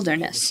in the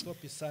wilderness.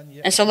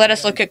 And so let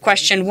us look at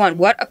question 1.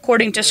 What,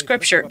 according to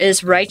Scripture,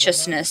 is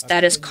righteousness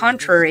that is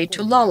contrary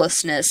to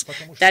lawlessness,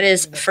 that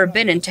is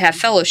forbidden to have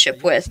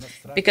fellowship with?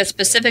 Because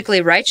specifically,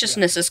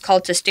 righteousness is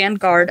called to stand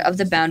guard of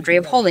the boundary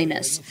of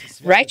holiness.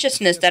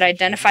 Righteousness that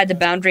identifies the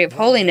boundary of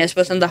holiness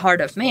within the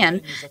heart of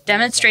man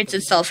demonstrates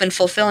itself in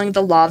fulfilling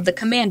the law of the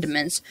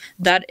commandments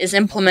that is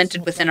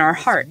implemented within our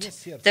heart.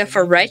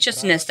 Therefore,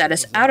 righteousness that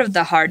is out of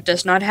the heart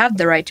does not have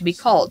the right to be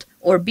called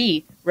or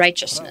be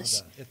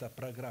righteousness.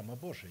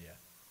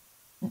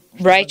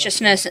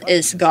 Righteousness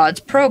is God's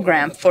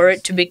program. For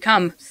it to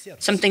become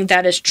something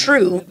that is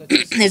true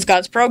is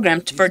God's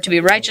program. For it to be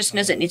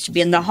righteousness, it needs to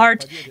be in the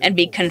heart and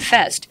be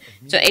confessed.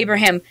 So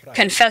Abraham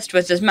confessed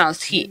with his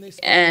mouth,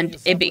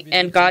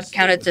 and God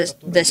counted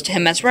this to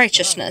him as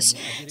righteousness.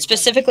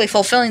 Specifically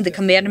fulfilling the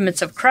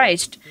commandments of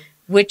Christ,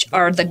 which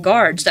are the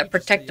guards that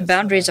protect the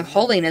boundaries of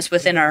holiness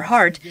within our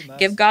heart,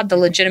 give God the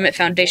legitimate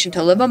foundation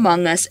to live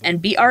among us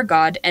and be our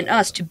God, and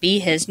us to be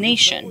His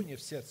nation.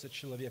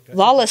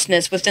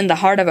 Lawlessness within the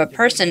heart of a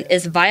person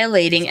is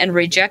violating and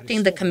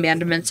rejecting the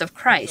commandments of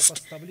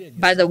Christ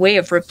by the way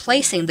of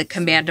replacing the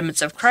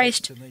commandments of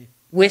Christ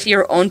with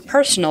your own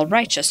personal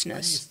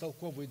righteousness.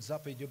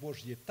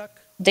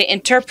 They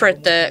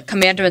interpret the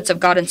commandments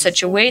of God in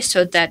such a way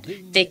so that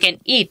they can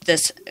eat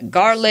this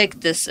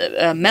garlic, this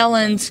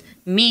melons,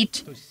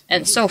 meat,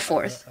 and so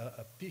forth,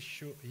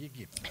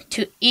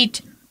 to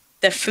eat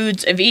the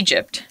foods of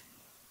Egypt.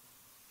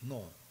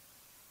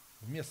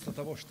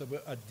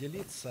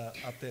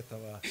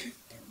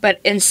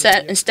 But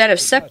instead of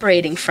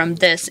separating from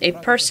this, a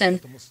person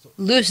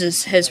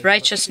loses his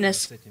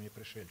righteousness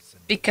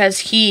because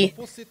he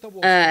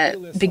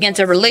begins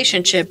a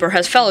relationship or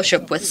has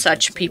fellowship with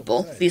such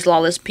people, these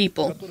lawless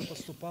people.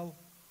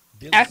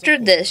 After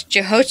this,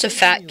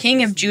 Jehoshaphat,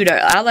 king of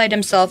Judah, allied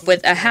himself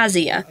with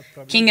Ahaziah,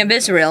 king of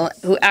Israel,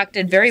 who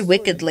acted very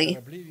wickedly.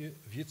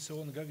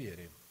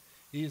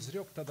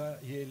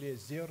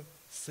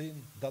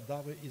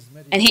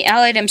 And he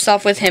allied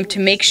himself with him to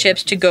make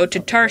ships to go to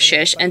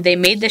Tarshish, and they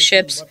made the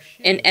ships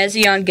in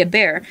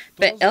Ezion-Geber.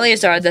 But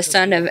Eleazar, the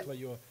son of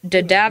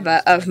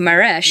Dodava of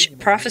Maresh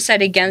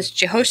prophesied against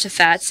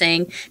Jehoshaphat,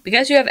 saying,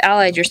 "Because you have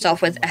allied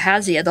yourself with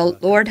Ahaziah, the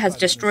Lord has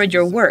destroyed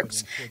your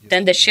works."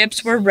 Then the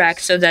ships were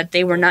wrecked so that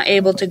they were not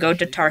able to go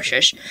to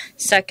Tarshish.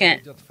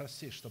 2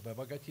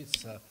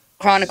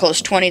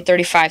 Chronicles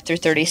 20:35 through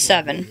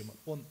 37.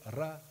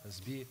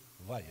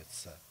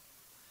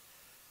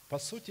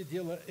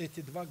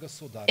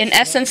 In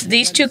essence,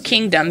 these two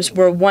kingdoms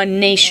were one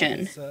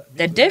nation.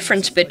 The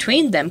difference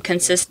between them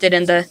consisted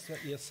in the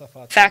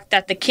fact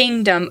that the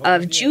kingdom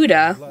of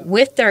Judah,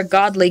 with their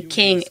godly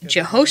king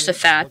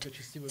Jehoshaphat,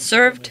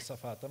 served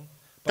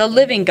the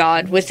living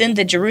God within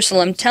the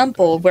Jerusalem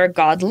temple where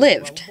God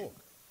lived.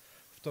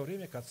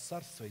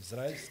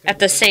 At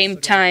the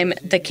same time,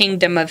 the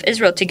kingdom of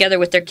Israel, together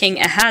with their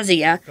king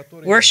Ahaziah,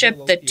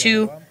 worshipped the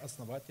two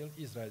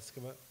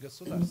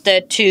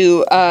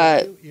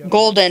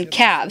golden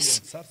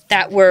calves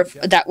that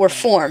were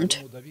formed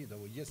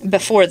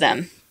before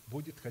them,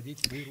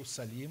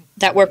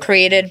 that were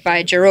created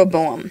by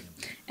Jeroboam.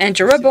 And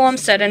Jeroboam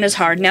said in his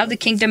heart, "Now the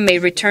kingdom may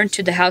return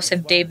to the house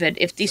of David.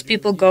 If these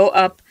people go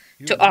up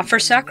to offer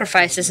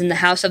sacrifices in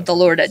the house of the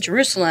Lord at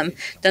Jerusalem,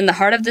 then the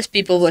heart of this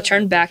people will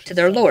turn back to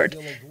their Lord,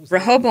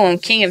 Rehoboam,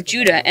 king of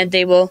Judah, and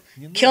they will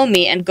kill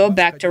me and go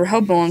back to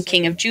Rehoboam,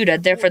 king of Judah."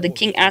 Therefore the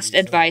king asked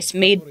advice,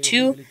 made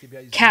 2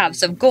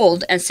 calves of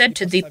gold, and said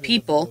to the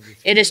people,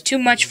 "It is too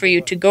much for you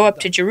to go up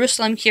to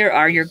Jerusalem. Here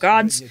are your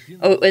gods,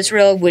 O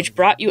Israel, which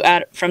brought you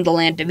out from the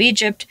land of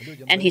Egypt."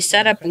 And he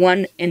set up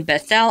one in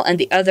Bethel, and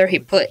the other he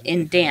put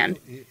in Dan.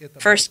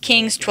 1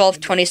 Kings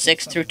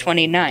 12:26 through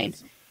 29.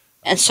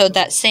 And so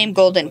that same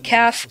golden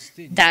calf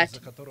that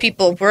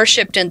people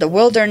worshipped in the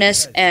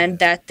wilderness and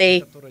that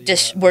they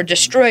were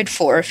destroyed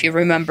for, if you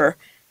remember,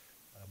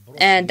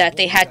 and that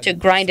they had to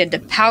grind into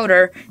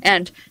powder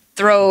and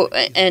throw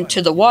into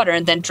the water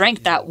and then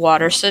drank that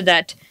water so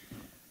that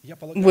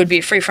would be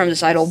free from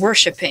this idol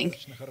worshipping.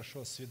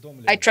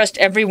 I trust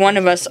every one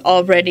of us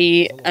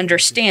already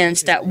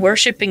understands that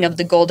worshipping of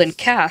the golden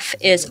calf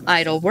is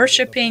idol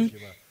worshipping,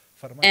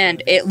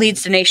 and it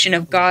leads the nation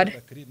of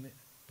God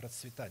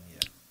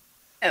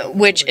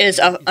leads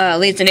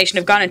the nation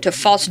of God into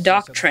false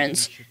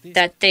doctrines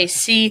that they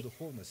see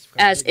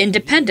as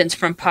independence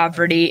from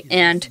poverty,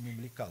 and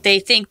they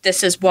think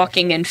this is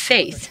walking in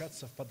faith.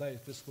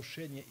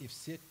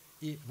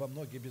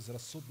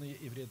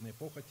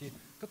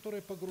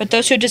 But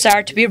those who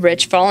desire to be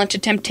rich fall into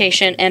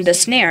temptation and a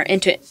snare,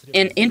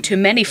 into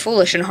many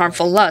foolish and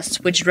harmful lusts,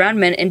 which drown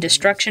men in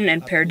destruction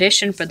and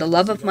perdition. For the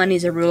love of money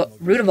is a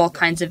root of all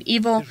kinds of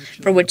evil,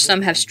 for which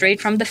some have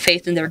strayed from the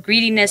faith in their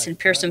greediness and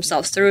pierced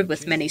themselves through it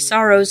with many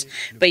sorrows.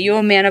 But you,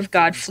 O man of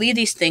God, flee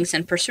these things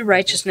and pursue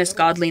righteousness,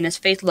 godliness,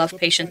 faith, love,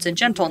 patience, and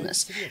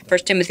gentleness.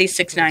 1 Timothy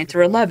 6:9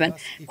 through 11.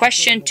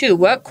 Question 2.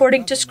 What,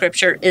 according to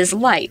Scripture, is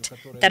light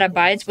that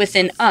abides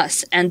within us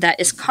and that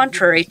is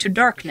contrary to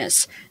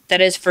darkness, that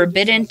is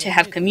forbidden to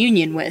have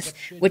communion with,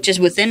 which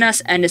is within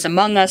us and is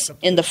among us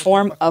in the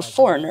form of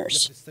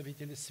foreigners?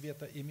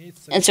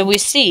 And so we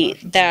see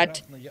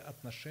that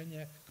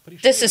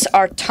this is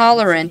our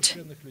tolerant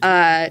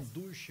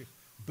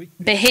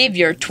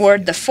behavior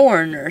toward the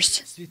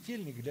foreigners.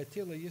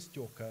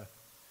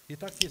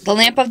 The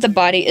lamp of the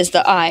body is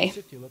the eye.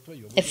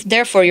 If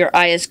therefore your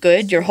eye is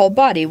good, your whole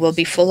body will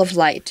be full of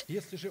light.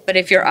 But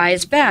if your eye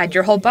is bad,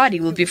 your whole body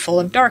will be full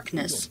of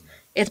darkness.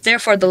 If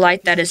therefore the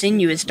light that is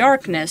in you is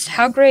darkness,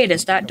 how great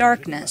is that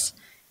darkness?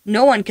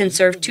 No one can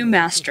serve 2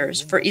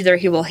 masters, for either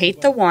he will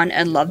hate the one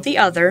and love the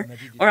other,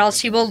 or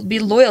else he will be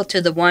loyal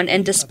to the one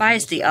and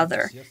despise the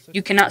other.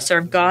 You cannot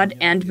serve God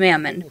and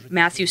mammon.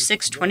 Matthew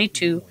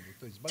 6:22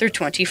 through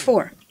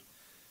 24.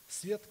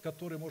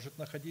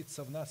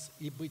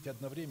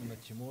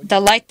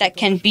 The light that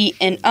can be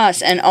in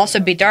us and also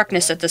be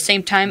darkness at the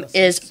same time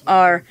is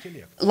our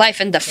life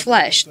in the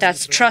flesh,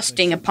 that's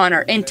trusting upon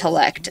our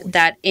intellect,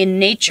 that in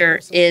nature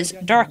is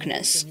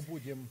darkness.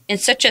 In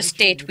such a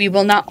state, we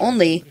will not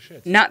only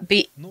not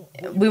be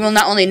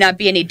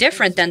any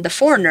different than the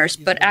foreigners,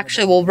 but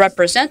actually will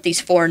represent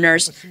these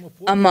foreigners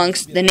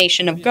amongst the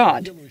nation of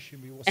God.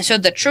 And so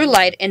the true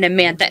light in a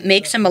man that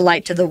makes him a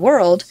light to the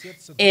world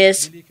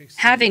is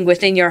having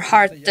within your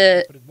heart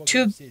the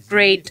 2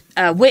 great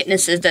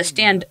witnesses that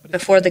stand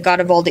before the God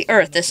of all the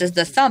earth. This is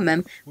the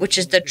Thummim, which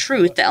is the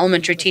truth, the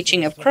elementary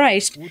teaching of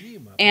Christ,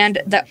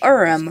 and the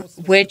Urim,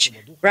 which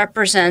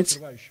represents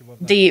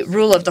the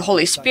rule of the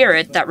Holy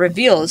Spirit that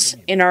reveals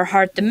in our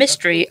heart the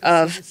mystery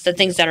of the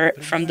things that are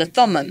from the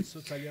Thummim.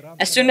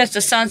 As soon as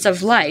the sons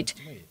of light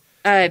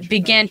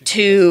began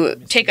to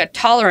take a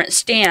tolerant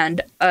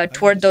stand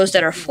toward those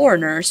that are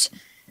foreigners,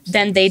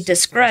 then they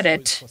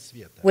discredit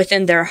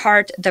within their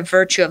heart the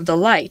virtue of the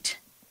light,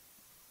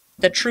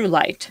 the true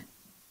light.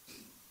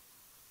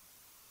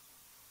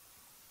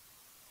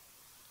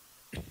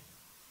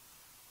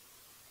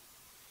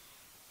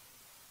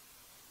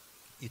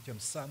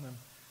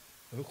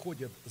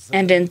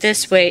 And in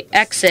this way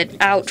exit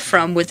out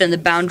from within the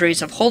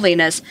boundaries of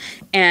holiness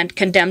and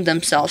condemn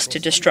themselves to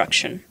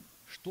destruction.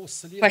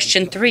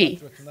 Question 3.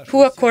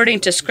 Who,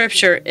 according to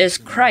Scripture, is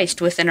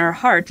Christ within our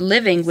heart,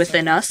 living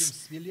within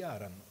us?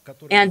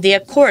 and the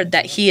accord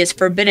that he is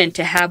forbidden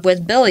to have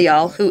with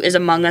Belial, who is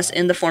among us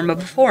in the form of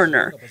a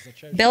foreigner.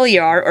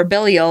 Beliar or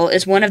Belial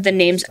is one of the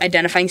names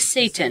identifying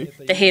Satan,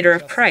 the hater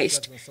of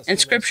Christ. In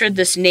Scripture,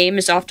 this name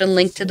is often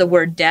linked to the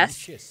word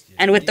death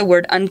and with the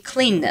word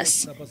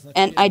uncleanness,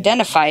 and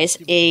identifies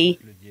a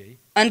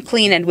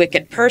unclean and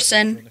wicked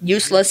person,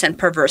 useless and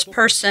perverse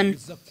person,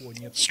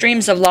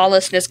 streams of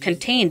lawlessness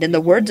contained in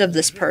the words of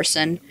this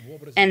person,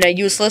 and a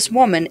useless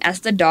woman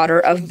as the daughter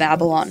of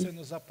Babylon.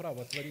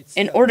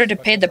 In order to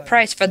pay the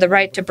price for the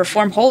right to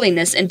perform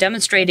holiness in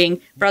demonstrating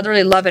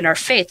brotherly love in our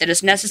faith, it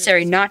is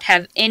necessary not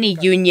have any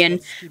union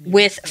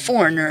with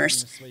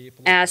foreigners,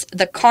 as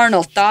the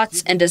carnal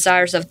thoughts and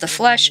desires of the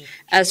flesh,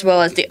 as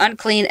well as the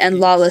unclean and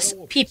lawless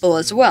people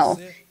as well,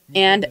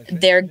 and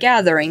their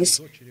gatherings,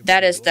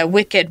 that is the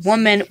wicked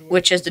woman,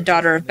 which is the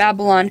daughter of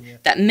Babylon,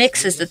 that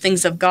mixes the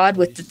things of God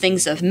with the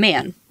things of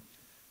man.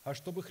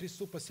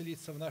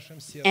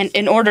 And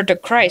in order to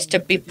Christ to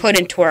be put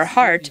into our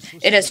heart,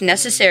 it is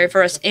necessary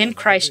for us in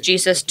Christ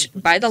Jesus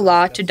by the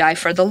law to die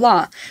for the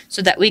law,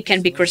 so that we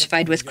can be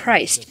crucified with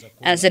Christ.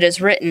 As it is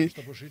written,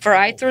 "For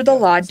I through the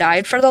law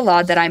died for the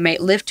law that I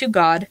might live to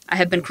God. I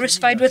have been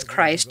crucified with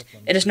Christ.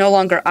 It is no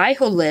longer I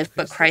who live,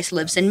 but Christ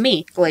lives in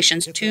me."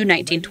 Galatians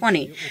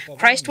 2:19-20.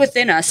 Christ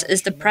within us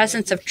is the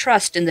presence of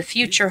trust in the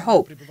future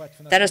hope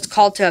that is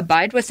called to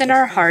abide within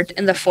our heart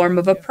in the form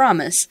of a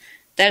promise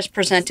that is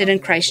presented in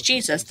Christ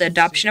Jesus, the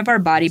adoption of our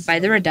body by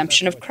the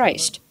redemption of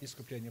Christ.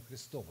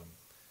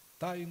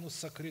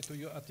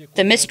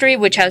 The mystery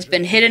which has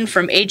been hidden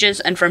from ages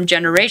and from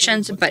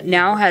generations, but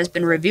now has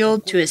been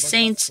revealed to his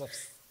saints.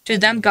 To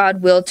them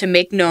God willed to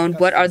make known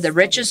what are the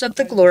riches of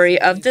the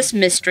glory of this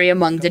mystery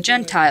among the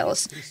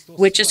Gentiles,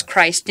 which is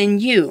Christ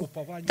in you,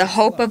 the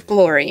hope of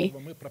glory.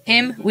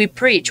 Him we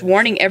preach,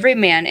 warning every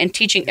man and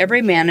teaching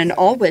every man in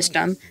all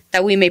wisdom,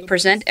 that we may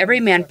present every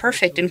man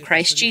perfect in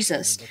Christ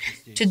Jesus.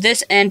 To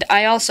this end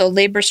I also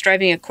labor,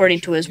 striving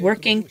according to his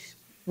working,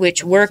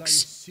 which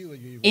works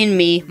in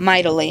me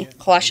mightily.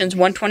 Colossians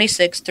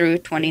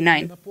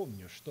 1:26-29.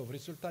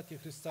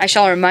 I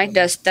shall remind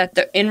us that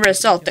the end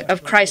result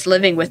of Christ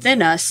living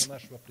within us,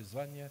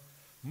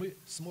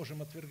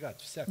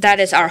 that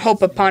is our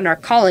hope upon our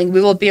calling,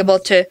 we will be able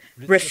to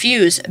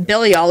refuse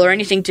Belial or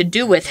anything to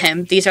do with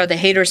him. These are the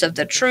haters of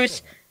the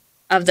truth,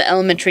 of the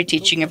elementary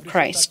teaching of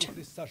Christ.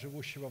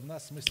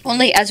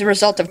 Only as a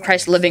result of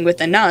Christ living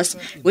within us,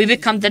 we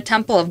become the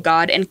temple of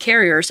God and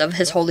carriers of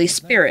his Holy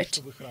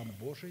Spirit.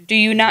 Do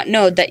you not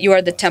know that you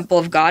are the temple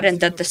of God and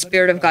that the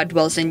Spirit of God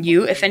dwells in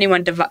you? If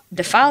anyone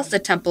defiles the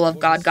temple of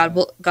God,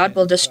 God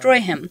will destroy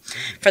him.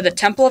 For the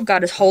temple of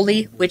God is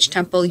holy, which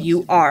temple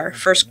you are.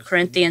 1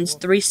 Corinthians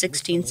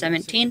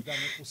 3:16-17.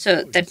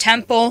 So the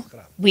temple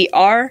we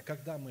are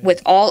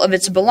with all of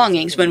its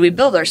belongings when we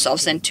build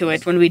ourselves into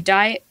it, when we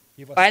die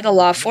by the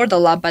law, for the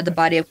law, by the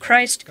body of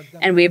Christ,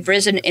 and we have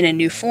risen in a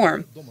new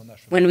form.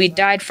 When we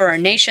died for our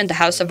nation, the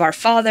house of our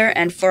Father,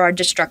 and for our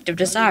destructive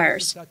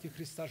desires.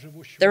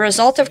 The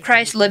result of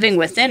Christ living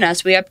within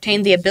us, we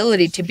obtain the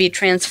ability to be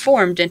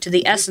transformed into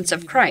the essence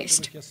of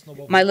Christ.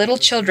 My little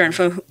children,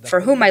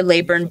 for whom I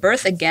labor in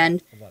birth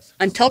again,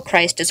 until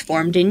Christ is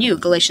formed in you.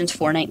 Galatians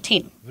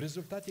 4:19.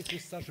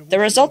 The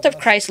result of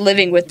Christ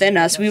living within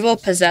us, we will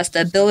possess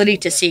the ability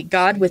to see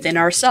God within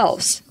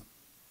ourselves.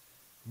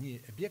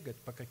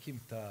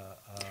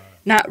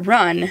 Not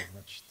run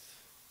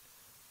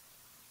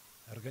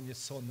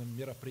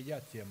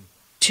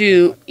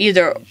to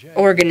either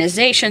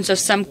organizations of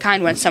some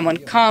kind when someone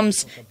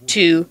comes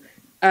to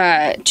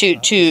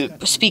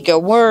speak a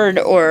word,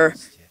 or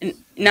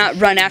not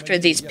run after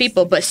these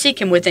people, but seek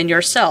him within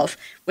yourself.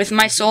 With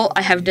my soul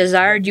I have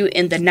desired you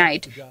in the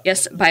night.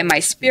 Yes, by my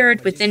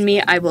spirit within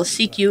me I will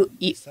seek you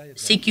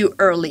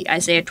early.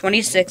 Isaiah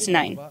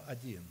 26:9.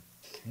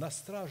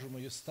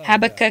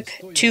 Habakkuk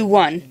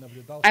 2:1.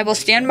 I will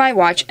stand my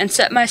watch and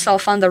set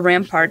myself on the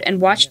rampart and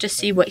watch to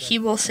see what he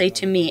will say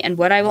to me and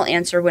what I will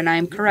answer when I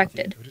am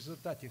corrected.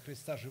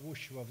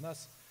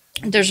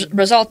 The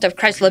result of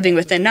Christ living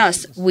within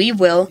us, we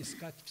will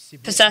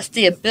possess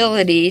the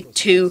ability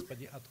to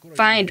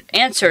find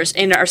answers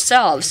in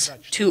ourselves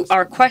to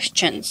our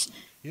questions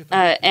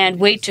and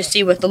wait to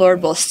see what the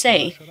Lord will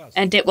say,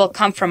 and it will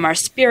come from our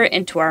spirit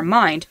into our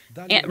mind.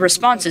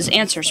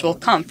 Answers will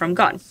come from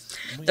God.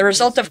 The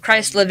result of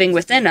Christ living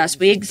within us,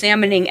 we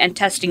examining and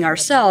testing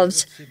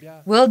ourselves,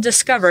 will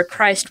discover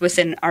Christ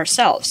within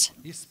ourselves.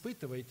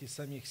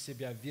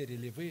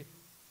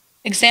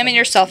 Examine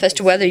yourself as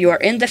to whether you are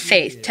in the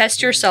faith.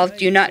 Test yourself.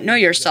 Do you not know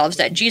yourselves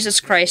that Jesus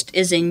Christ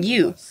is in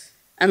you,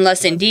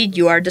 unless indeed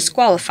you are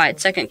disqualified.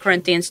 2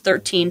 Corinthians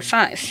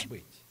 13:5.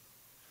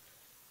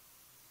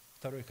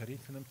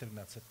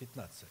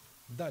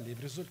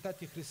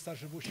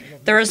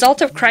 The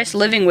result of Christ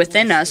living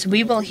within us,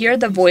 we will hear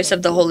the voice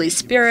of the Holy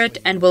Spirit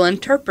and will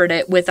interpret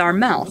it with our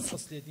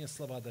mouth.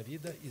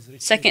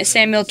 2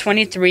 Samuel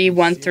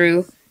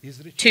 23:1-3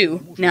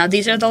 2. Now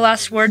these are the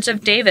last words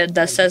of David.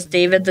 Thus says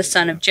David, the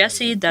son of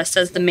Jesse. Thus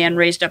says the man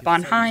raised up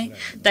on high,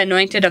 the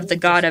anointed of the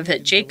God of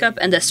Jacob,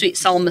 and the sweet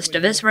psalmist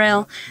of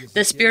Israel.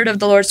 The Spirit of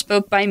the Lord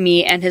spoke by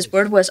me, and his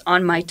word was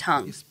on my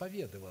tongue.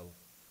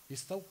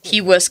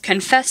 He was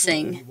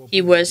confessing.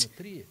 He was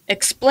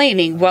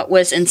explaining what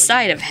was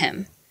inside of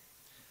him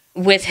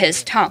with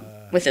his tongue,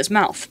 with his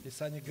mouth.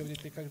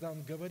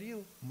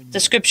 The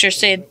scriptures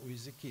say,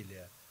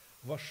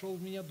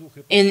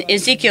 in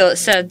Ezekiel it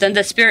said, Then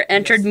the Spirit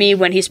entered me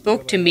when he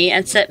spoke to me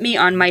and set me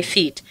on my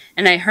feet,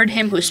 and I heard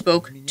him who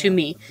spoke to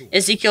me.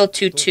 Ezekiel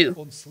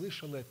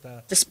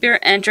 2:2. The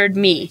Spirit entered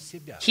me.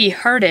 He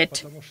heard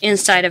it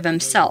inside of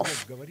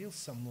himself.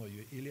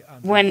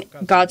 When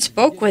God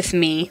spoke with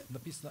me,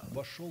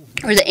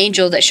 or the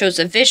angel that shows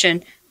a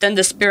vision, then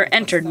the Spirit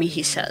entered me,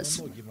 he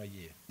says,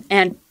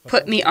 and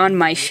put me on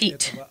my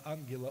feet.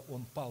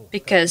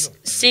 Because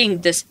seeing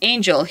this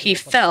angel, he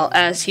fell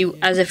as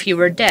if he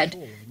were dead,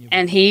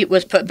 and he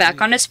was put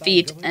back on his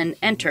feet and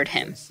entered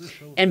him,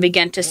 and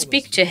began to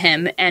speak to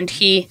him, and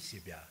he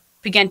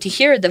began to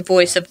hear the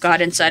voice of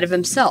God inside of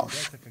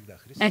himself.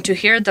 And to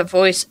hear the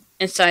voice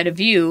inside of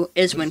you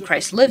is when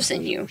Christ lives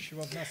in you.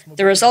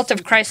 The result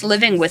of Christ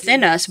living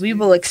within us, we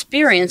will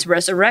experience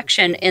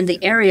resurrection in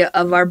the area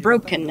of our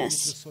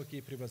brokenness.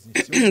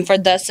 For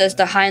thus says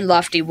the high and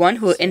lofty one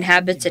who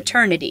inhabits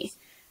eternity,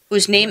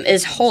 whose name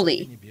is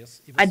holy.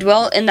 I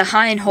dwell in the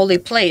high and holy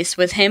place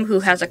with him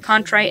who has a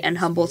contrite and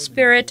humble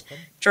spirit,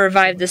 to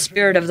revive the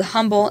spirit of the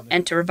humble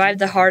and to revive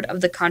the heart of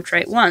the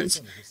contrite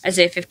ones.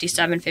 Isaiah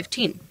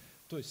 57:15.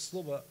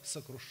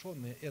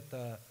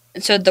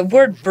 And so the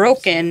word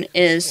broken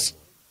is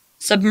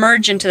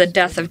submerged into the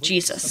death of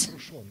Jesus.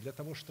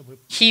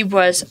 He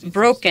was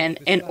broken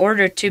in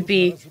order to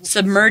be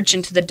submerged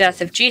into the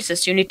death of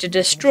Jesus. You need to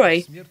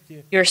destroy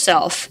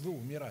yourself.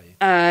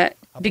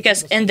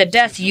 Because in the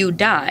death you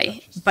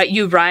die, but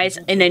you rise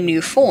in a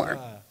new form.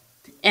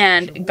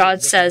 And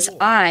God says,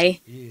 I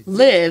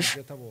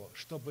live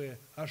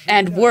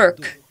and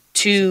work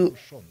to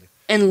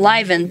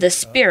enliven the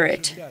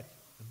spirit,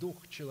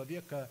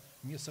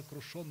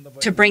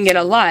 to bring it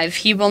alive.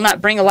 He will not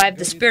bring alive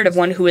the spirit of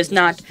one who is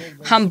not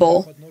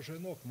humble.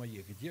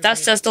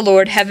 Thus says the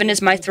Lord, Heaven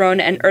is my throne,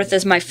 and earth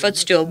is my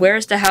footstool. Where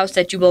is the house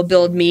that you will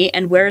build me,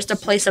 and where is the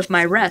place of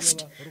my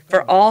rest?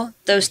 For all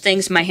those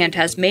things my hand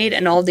has made,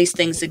 and all these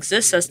things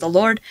exist, says the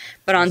Lord.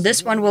 But on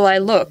this one will I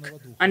look,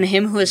 on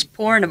him who is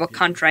poor and of a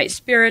contrite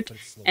spirit,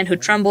 and who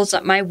trembles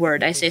at my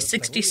word. Isaiah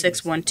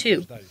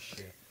 66:1-2.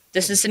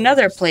 This is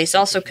another place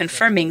also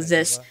confirming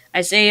this.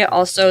 Isaiah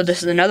also,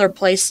 this is another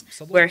place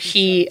where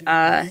he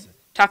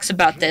talks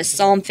about this.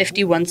 Psalm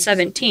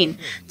 51:17.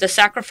 The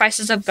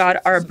sacrifices of God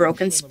are a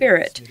broken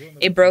spirit,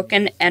 a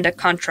broken and a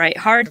contrite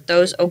heart.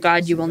 Those, O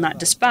God, you will not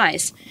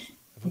despise.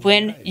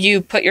 When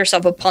you put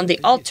yourself upon the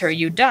altar,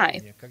 you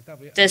die.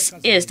 This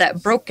is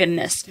that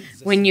brokenness.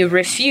 When you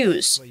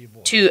refuse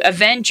to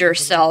avenge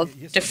yourself,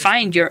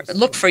 to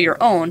look for your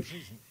own.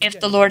 If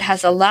the Lord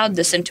has allowed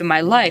this into my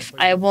life,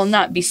 I will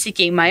not be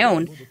seeking my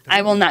own.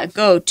 I will not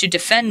go to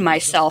defend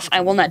myself.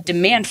 I will not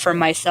demand for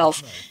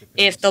myself.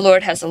 If the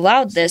Lord has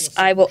allowed this,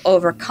 I will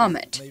overcome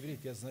it.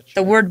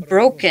 The word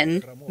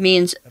broken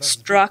means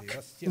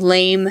struck,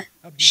 lame,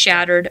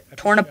 shattered,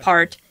 torn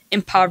apart,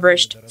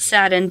 impoverished,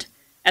 saddened,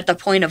 at the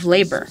point of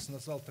labor.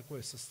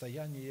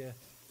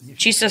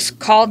 Jesus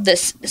called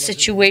this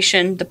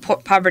situation the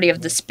poverty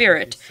of the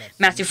spirit.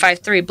 Matthew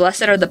 5:3,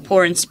 Blessed are the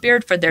poor in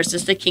spirit, for theirs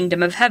is the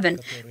kingdom of heaven.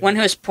 One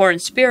who is poor in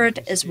spirit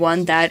is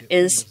one that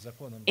is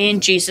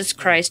in Jesus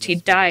Christ. He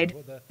died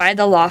by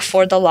the law,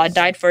 for the law,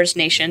 died for his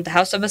nation, the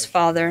house of his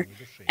father,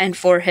 and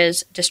for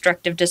his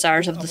destructive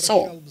desires of the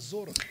soul.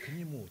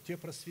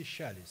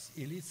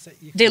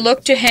 They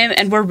looked to him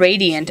and were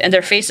radiant, and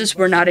their faces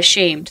were not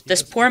ashamed.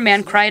 This poor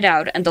man cried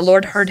out, and the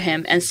Lord heard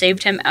him and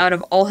saved him out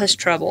of all his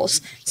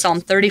troubles.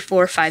 Psalm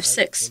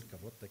 34:5-6.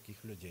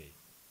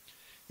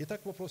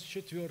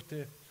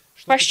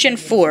 Question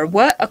 4.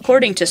 What,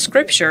 according to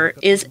Scripture,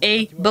 is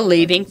a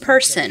believing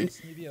person?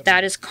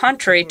 That is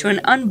contrary to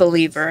an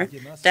unbeliever,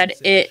 that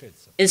it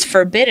is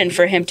forbidden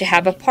for him to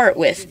have a part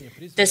with.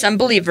 This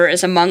unbeliever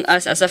is among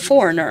us as a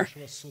foreigner.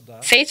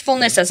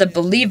 Faithfulness as a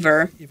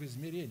believer,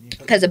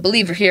 because a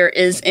believer here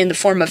is in the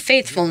form of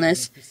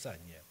faithfulness,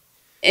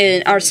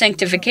 in our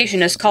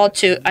sanctification is called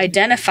to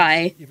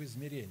identify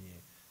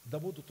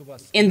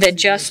in the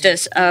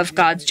justice of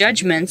God's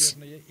judgments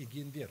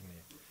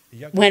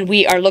when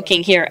we are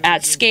looking here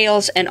at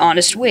scales and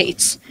honest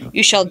weights.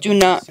 You shall do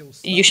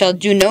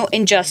no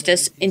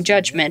injustice in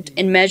judgment,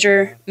 in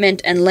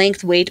measurement and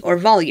length, weight, or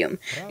volume.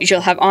 You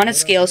shall have honest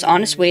scales,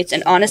 honest weights,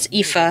 an honest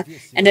ephah,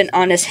 and an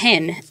honest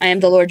hin. I am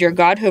the Lord your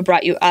God who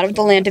brought you out of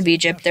the land of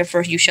Egypt.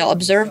 Therefore you shall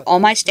observe all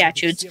my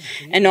statutes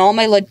and all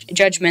my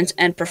judgments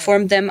and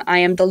perform them. I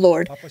am the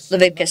Lord.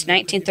 Leviticus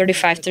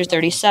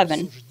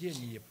 19:35-37.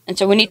 And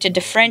so we need to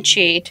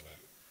differentiate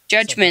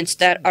judgments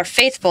that are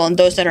faithful and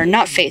those that are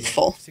not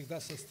faithful.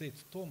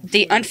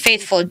 The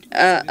unfaithful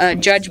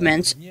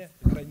judgments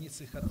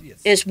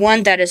is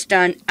one that is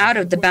done out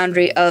of the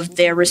boundary of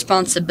their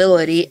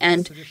responsibility,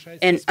 and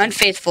an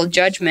unfaithful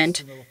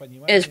judgment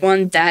is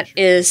one that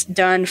is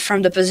done from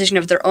the position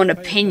of their own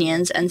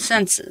opinions and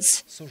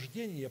senses.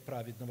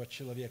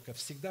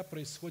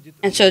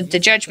 And so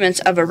the judgments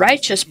of a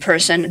righteous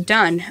person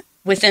done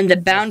within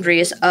the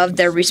boundaries of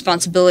their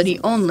responsibility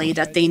only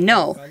that they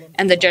know,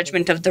 and the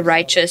judgment of the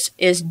righteous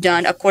is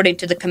done according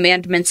to the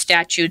commandment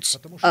statutes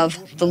of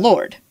the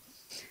Lord.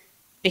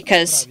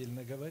 Because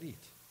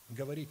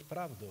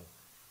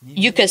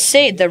you could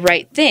say the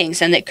right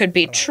things and it could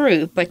be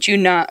true, but you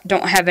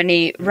don't have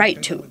any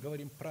right to.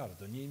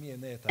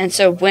 And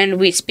so when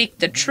we speak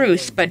the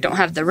truth but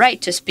don't have the right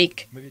to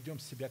speak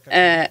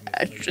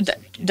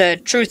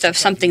the truth of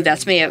something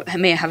that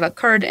may have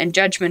occurred in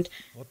judgment,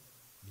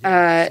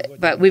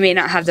 but we may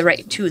not have the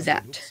right to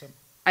that.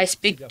 I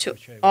speak to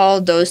all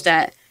those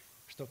that,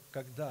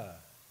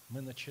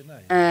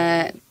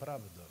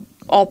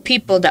 all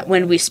people that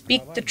when we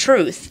speak the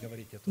truth,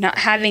 not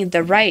having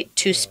the right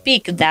to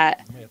speak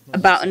that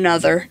about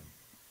another,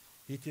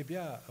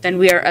 then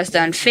we are as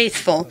the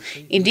unfaithful.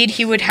 Indeed,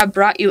 he would have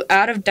brought you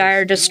out of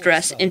dire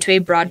distress into a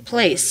broad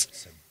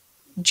place.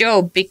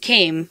 Job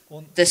became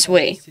this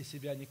way.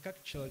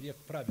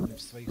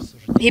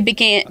 He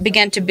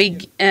began to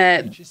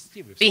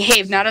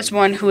behave not as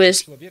one who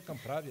is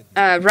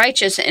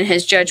righteous in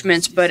his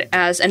judgments, but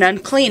as an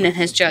unclean in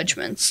his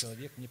judgments.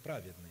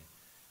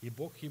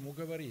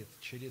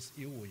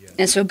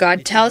 And so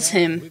God tells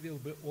him,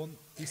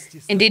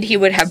 indeed, he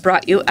would have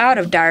brought you out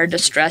of dire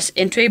distress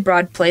into a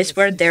broad place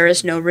where there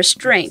is no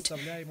restraint,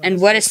 and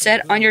what is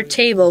set on your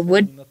table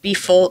would be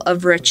full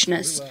of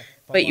richness.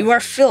 But you are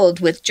filled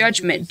with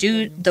judgment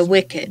due the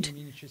wicked.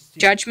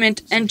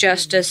 Judgment and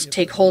justice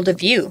take hold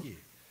of you.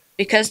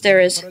 Because there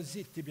is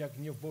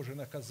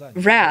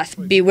wrath,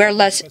 beware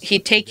lest he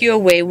take you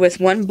away with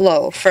one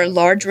blow, for a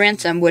large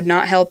ransom would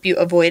not help you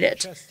avoid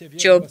it.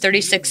 Job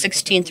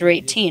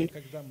 36:16-18.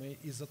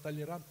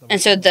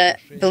 And so the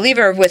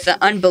believer with the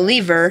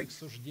unbeliever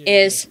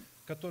is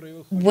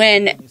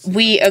when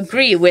we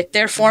agree with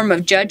their form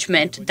of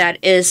judgment that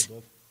is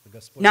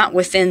not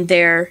within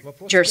their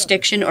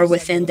jurisdiction or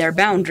within their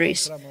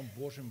boundaries.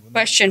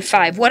 Question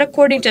 5. What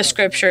according to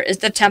Scripture is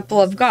the temple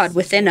of God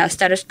within us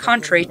that is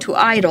contrary to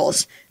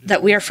idols,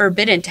 that we are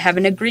forbidden to have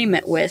an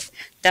agreement with,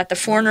 that the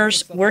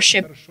foreigners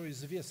worship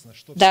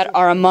that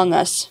are among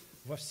us?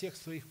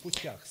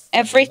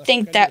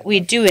 Everything that we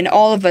do in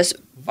all of us,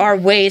 our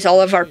ways, all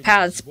of our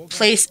paths,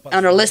 placed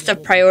on a list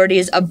of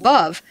priorities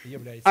above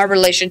our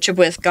relationship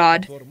with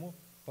God,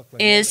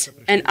 is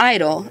an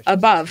idol.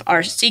 Above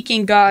our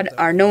seeking God,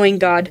 our knowing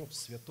God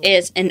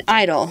is an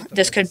idol.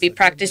 This could be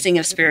practicing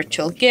of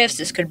spiritual gifts,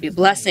 this could be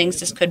blessings,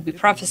 this could be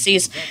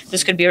prophecies,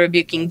 this could be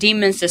rebuking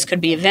demons, this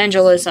could be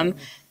evangelism,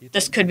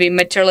 this could be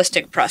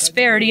materialistic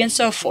prosperity, and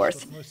so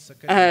forth.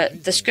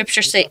 The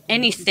Scriptures say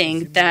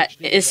anything that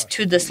is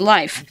to this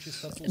life.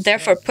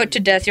 Therefore put to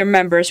death your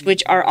members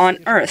which are on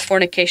earth: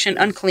 fornication,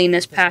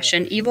 uncleanness,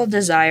 passion, evil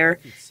desire,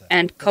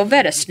 and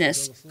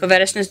covetousness.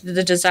 Covetousness is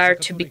the desire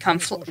to become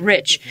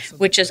rich,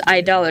 which is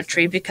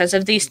idolatry. Because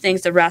of these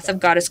things, the wrath of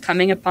God is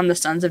coming upon the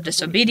sons of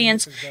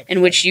disobedience,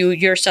 in which you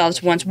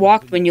yourselves once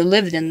walked when you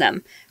lived in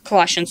them.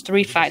 Colossians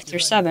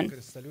 3:5-7.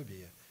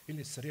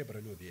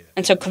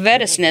 And so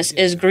covetousness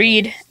is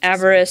greed,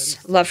 avarice,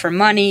 love for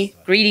money,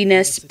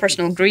 greediness,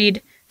 personal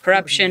greed,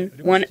 corruption,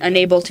 one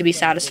unable to be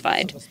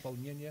satisfied.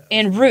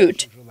 In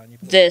root,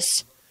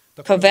 this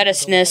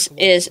covetousness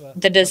is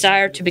the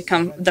desire to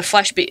become, the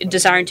flesh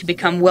desiring to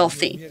become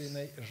wealthy.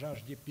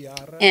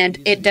 And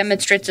it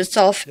demonstrates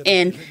itself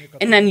in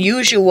an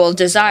unusual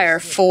desire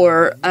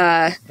for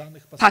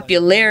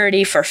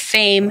popularity, for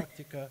fame.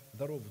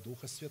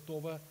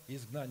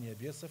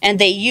 And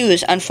they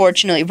use,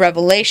 unfortunately,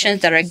 revelations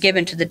that are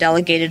given to the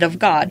delegated of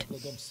God.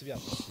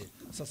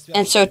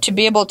 And so to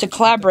be able to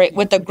collaborate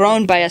with the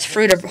grown by us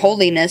fruit of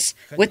holiness,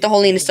 with the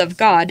holiness of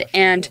God,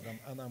 and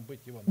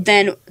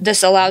then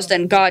this allows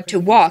then God to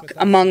walk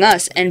among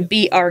us and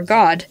be our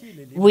God,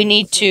 we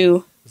need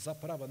to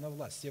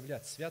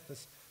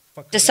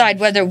decide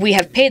whether we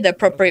have paid the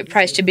appropriate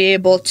price to be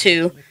able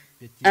to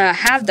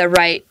have the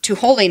right to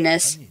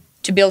holiness,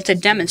 to be able to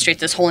demonstrate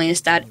this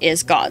holiness that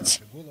is God's.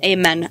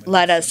 Amen.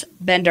 Let us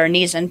bend our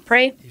knees and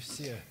pray.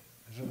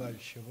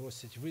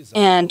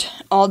 And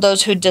all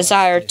those who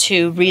desire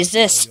to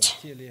resist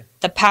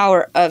the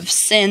power of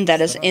sin that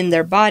is in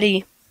their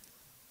body,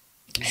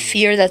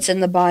 fear that's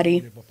in the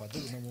body,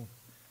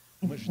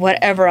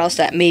 whatever else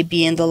that may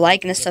be in the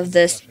likeness of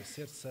this,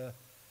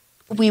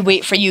 we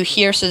wait for you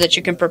here so that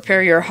you can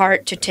prepare your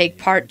heart to take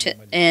part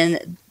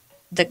in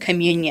the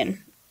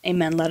communion.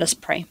 Amen. Let us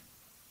pray.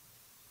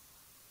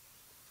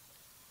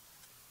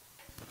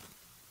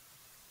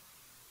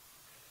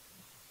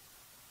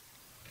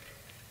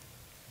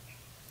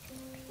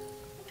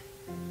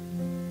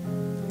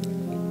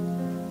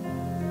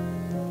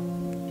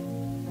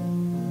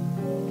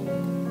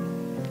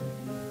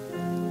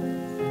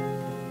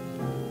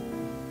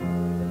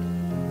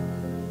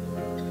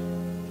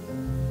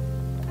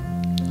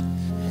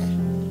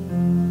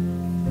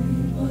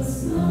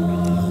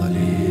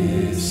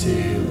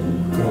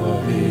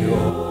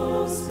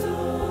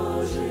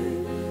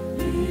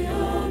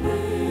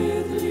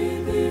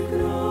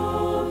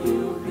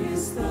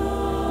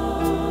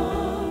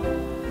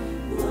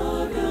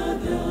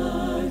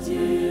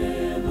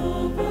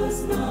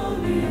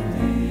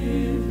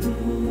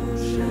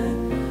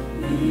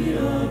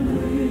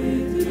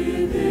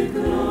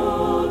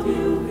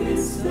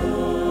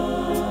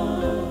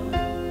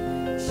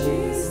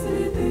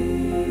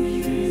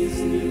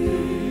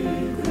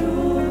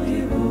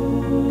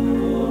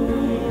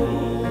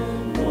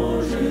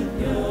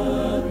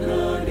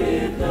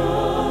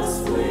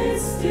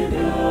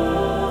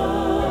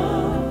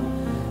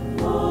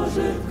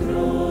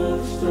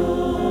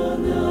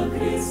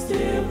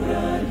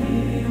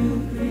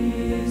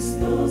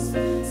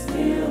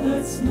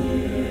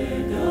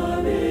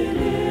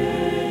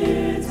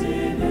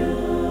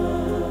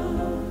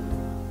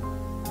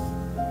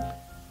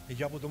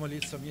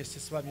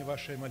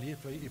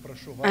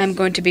 I'm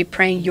going to be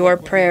praying your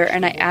prayer,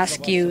 and I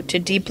ask you to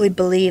deeply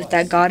believe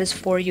that God is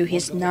for you.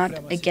 He's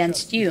not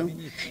against you.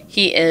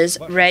 He is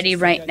ready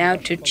right now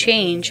to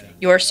change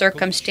your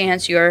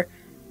circumstance, your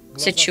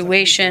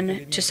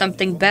situation to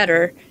something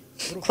better.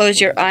 Close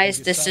your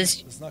eyes. This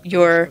is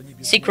your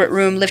secret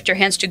room. Lift your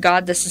hands to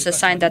God. This is a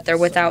sign that they're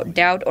without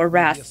doubt or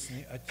wrath.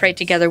 Pray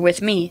together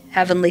with me.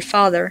 Heavenly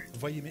Father,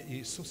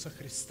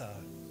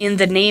 in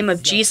the name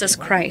of Jesus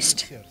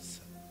Christ,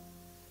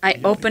 I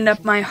open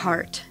up my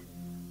heart.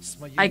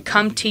 I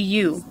come to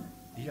you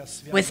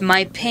with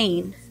my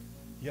pain.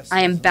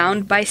 I am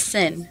bound by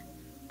sin.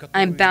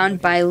 I am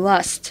bound by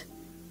lust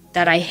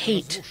that I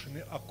hate.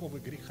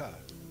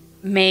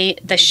 May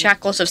the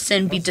shackles of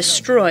sin be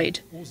destroyed,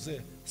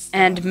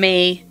 and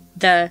may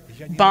the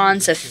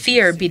bonds of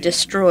fear be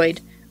destroyed.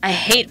 I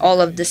hate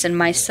all of this in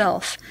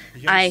myself.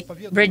 I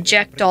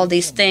reject all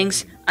these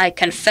things. I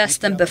confess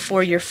them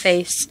before your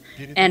face.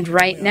 And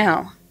right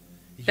now,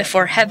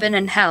 before heaven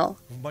and hell,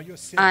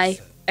 I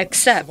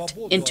accept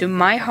into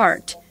my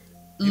heart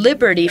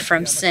liberty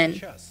from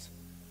sin.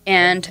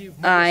 And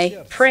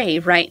I pray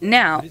right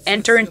now,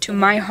 enter into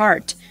my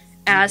heart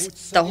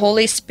as the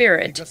Holy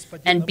Spirit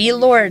and be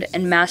Lord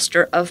and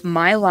Master of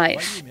my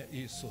life.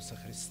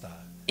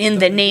 In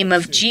the name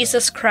of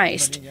Jesus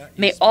Christ,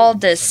 may all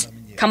this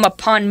come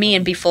upon me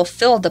and be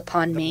fulfilled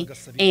upon me.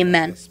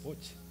 Amen.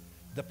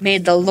 May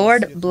the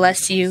Lord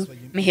bless you.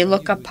 May He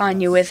look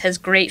upon you with His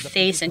great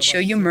face and show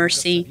you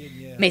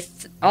mercy. May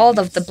all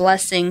of the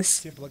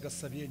blessings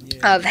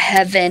of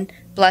heaven,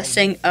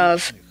 blessing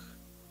of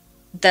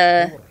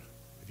the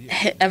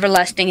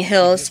everlasting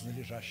hills,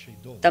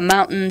 the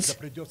mountains,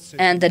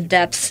 and the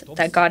depths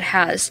that God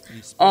has,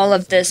 all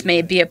of this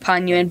may be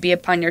upon you and be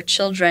upon your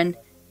children.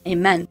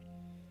 Amen.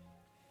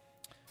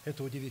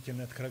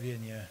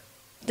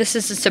 This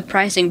is a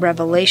surprising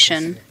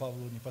revelation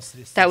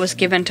that was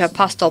given to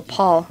Apostle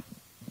Paul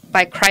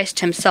by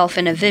Christ Himself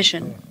in a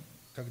vision.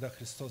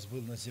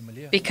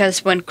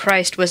 Because when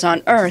Christ was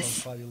on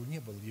earth,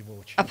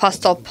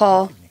 Apostle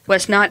Paul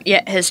was not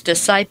yet His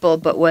disciple,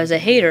 but was a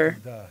hater.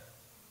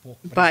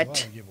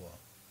 But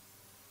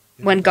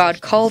when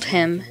God called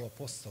him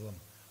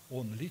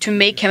to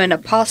make him an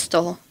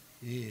apostle,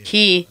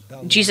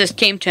 Jesus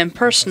came to him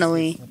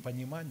personally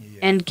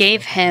and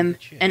gave him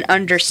an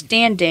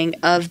understanding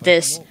of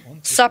this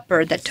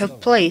supper that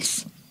took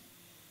place.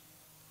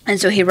 And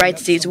so he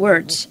writes these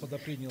words,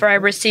 "For I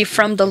received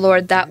from the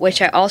Lord that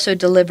which I also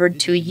delivered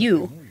to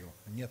you."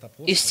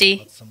 You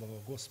see,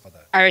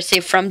 I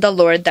received from the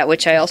Lord that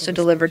which I also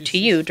delivered to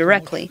you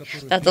directly,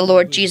 that the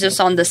Lord Jesus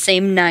on the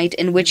same night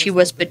in which He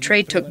was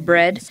betrayed took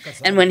bread,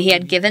 and when He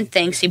had given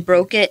thanks, He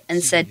broke it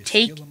and said,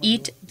 "Take,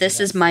 eat, this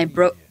is my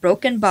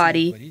broken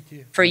body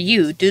for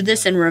you. Do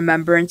this in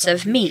remembrance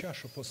of me."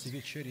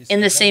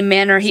 In the same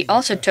manner, He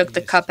also took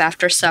the cup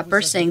after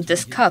supper, saying,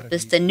 "This cup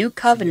is the new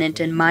covenant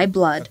in my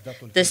blood.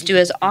 This do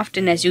as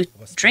often as you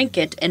drink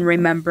it in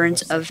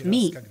remembrance of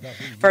me.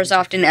 For as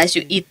often as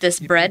you eat this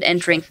bread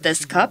and drink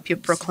this cup, you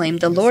proclaim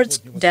the Lord's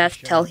death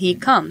till He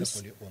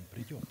comes.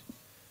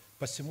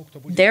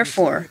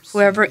 Therefore,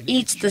 whoever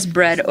eats this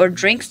bread or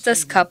drinks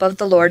this cup of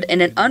the Lord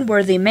in an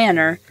unworthy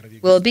manner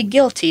will be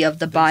guilty of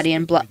the body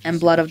and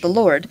blood of the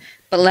Lord.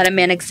 But let a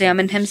man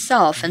examine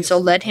himself, and so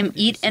let him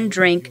eat and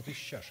drink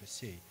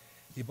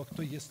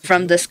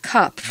from this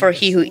cup. For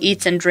he who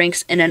eats and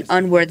drinks in an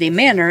unworthy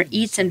manner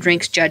eats and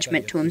drinks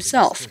judgment to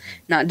himself,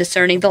 not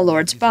discerning the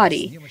Lord's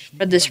body.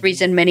 For this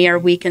reason many are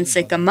weak and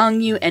sick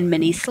among you, and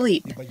many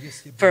sleep.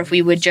 For if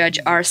we would judge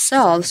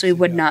ourselves, we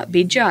would not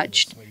be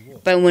judged.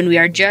 But when we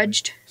are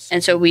judged,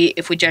 and so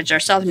if we judge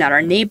ourselves, not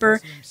our neighbor,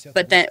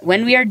 but that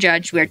when we are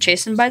judged, we are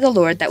chastened by the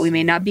Lord, that we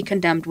may not be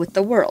condemned with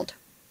the world.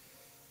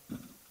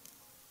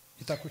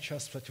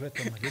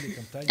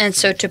 And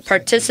so to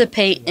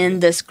participate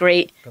in this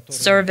great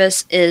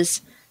service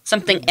is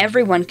something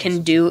everyone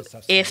can do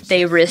if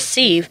they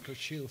receive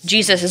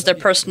Jesus as their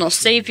personal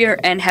Savior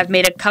and have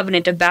made a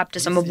covenant of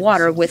baptism of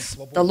water with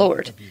the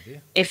Lord.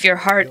 If your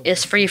heart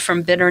is free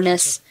from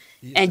bitterness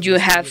and you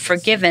have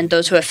forgiven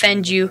those who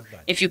offend you,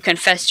 if you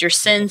confess your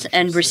sins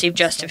and receive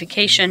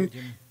justification,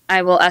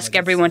 I will ask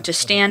everyone to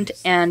stand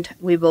and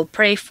we will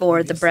pray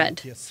for the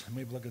bread.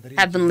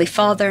 Heavenly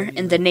Father,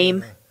 in the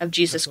name of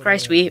Jesus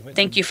Christ, we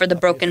thank you for the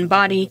broken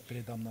body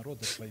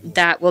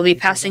that will be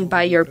passing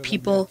by your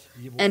people,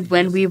 and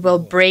when we will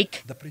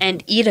break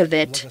and eat of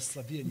it,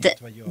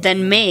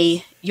 then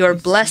may your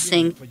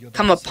blessing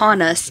come upon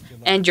us,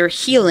 and your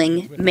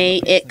healing,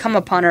 may it come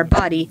upon our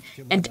body,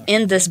 and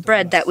in this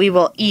bread that we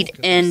will eat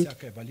and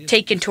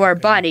take into our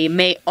body,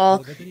 may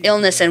all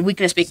illness and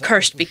weakness be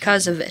cursed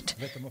because of it.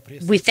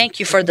 We thank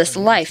you for this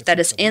life that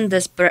is in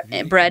this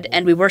bread,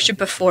 and we worship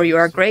before you,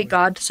 our great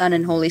God, Son,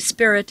 and Holy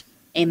Spirit.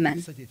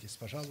 Amen.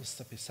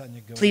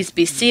 Please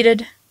be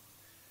seated.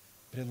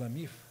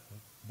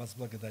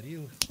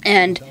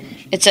 And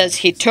it says,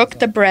 he took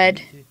the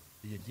bread,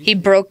 he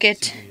broke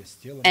it,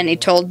 and he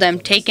told them,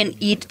 take and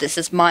eat. This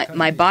is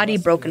my body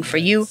broken for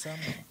you.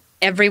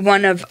 Every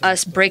one of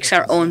us breaks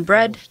our own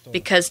bread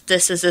because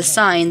this is a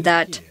sign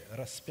that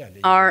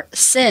our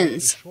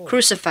sins,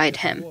 crucified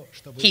him.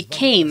 He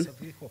came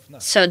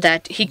so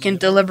that he can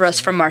deliver us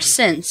from our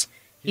sins.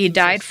 He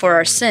died for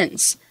our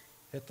sins.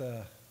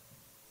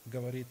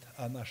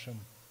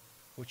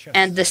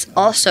 And this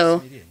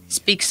also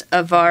speaks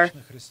of our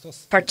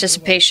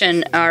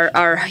participation,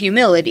 our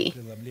humility.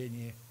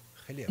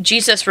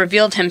 Jesus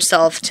revealed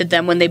himself to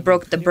them when they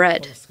broke the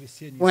bread.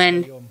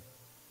 When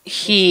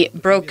he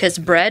broke his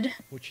bread,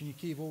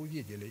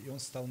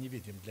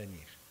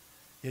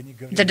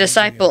 the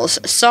disciples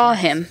saw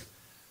him.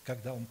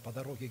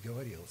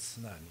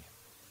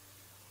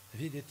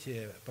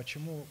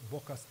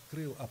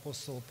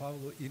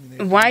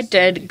 Why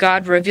did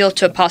God reveal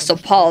to Apostle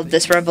Paul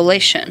this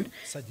revelation?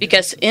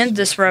 Because in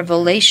this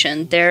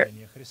revelation there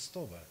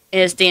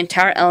is the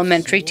entire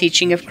elementary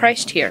teaching of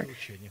Christ here.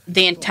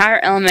 The entire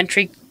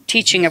elementary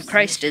teaching of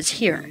Christ is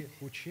here.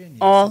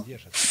 All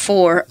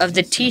four of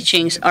the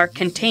teachings are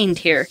contained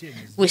here.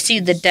 We see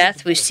the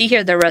death, we see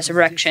here the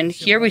resurrection,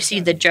 here we see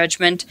the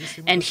judgment,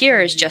 and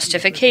here is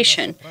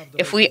justification.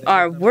 If we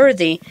are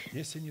worthy,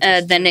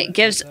 then it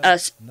gives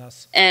us,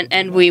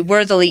 and we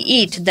worthily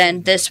eat,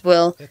 then this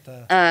will,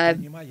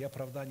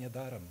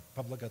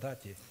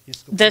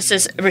 this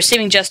is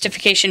receiving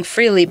justification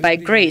freely by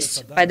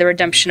grace, by the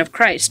redemption of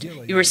Christ.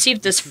 You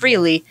receive this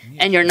freely,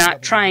 and you're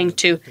not trying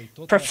to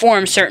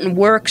perform certain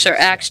works or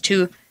acts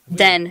to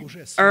then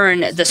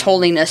earn this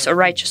holiness or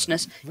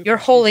righteousness. You're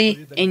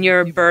holy in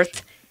your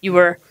birth.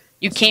 You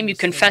came, you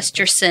confessed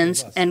your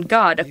sins, and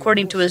God,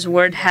 according to His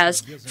word,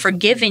 has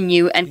forgiven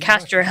you and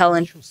cast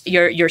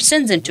your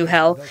sins into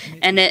hell.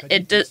 And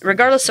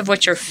regardless of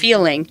what you're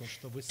feeling,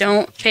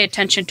 don't pay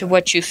attention to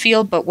what you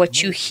feel, but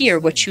what you hear,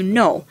 what you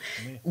know.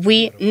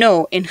 We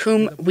know in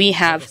whom we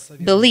have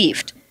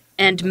believed,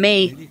 and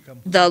may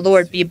the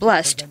Lord be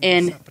blessed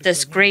in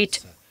this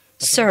great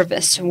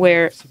service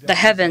where the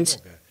heavens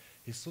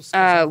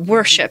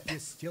worship.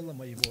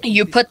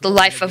 You put the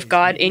life of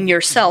God in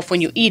yourself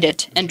when you eat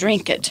it and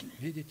drink it.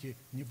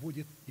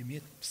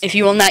 If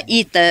you will not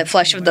eat the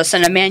flesh of the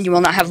Son of Man, you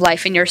will not have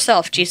life in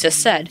yourself, Jesus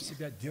said.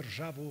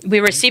 We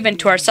receive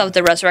into ourselves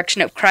the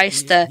resurrection of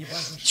Christ, the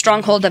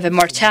stronghold of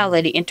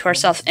immortality into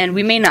ourselves. And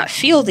we may not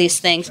feel these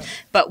things,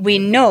 but we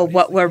know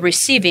what we're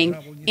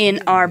receiving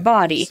in our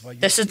body.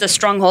 This is the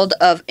stronghold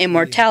of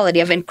immortality,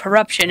 of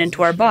incorruption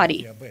into our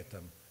body.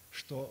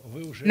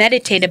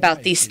 Meditate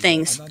about these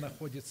things,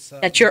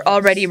 that you're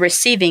already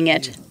receiving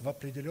it.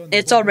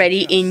 It's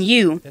already in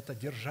you.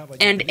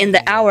 And in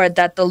the hour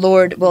that the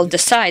Lord will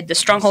decide, the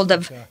stronghold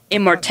of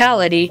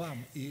immortality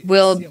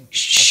will be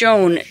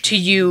shown to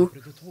you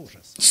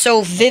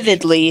so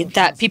vividly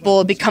that people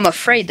will become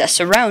afraid that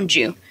surround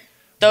you.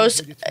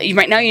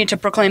 Right now you need to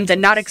proclaim the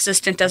not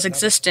existent as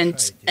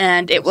existence,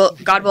 and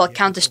God will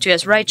account this to you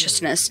as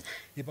righteousness.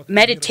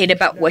 Meditate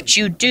about what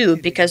you do,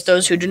 because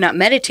those who do not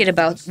meditate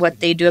about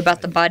what they do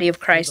about the body of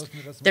Christ,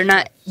 they're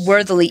not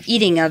worthily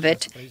eating of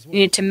it.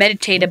 You need to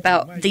meditate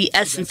about the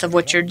essence of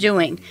what you're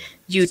doing.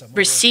 You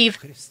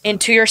receive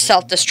into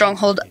yourself the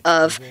stronghold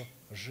of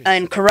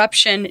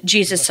corruption,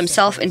 Jesus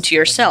Himself, into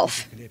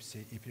yourself.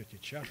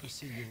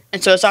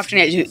 And so as often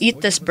as you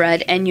eat this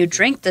bread and you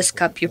drink this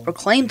cup, you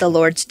proclaim the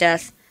Lord's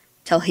death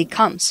till He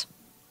comes.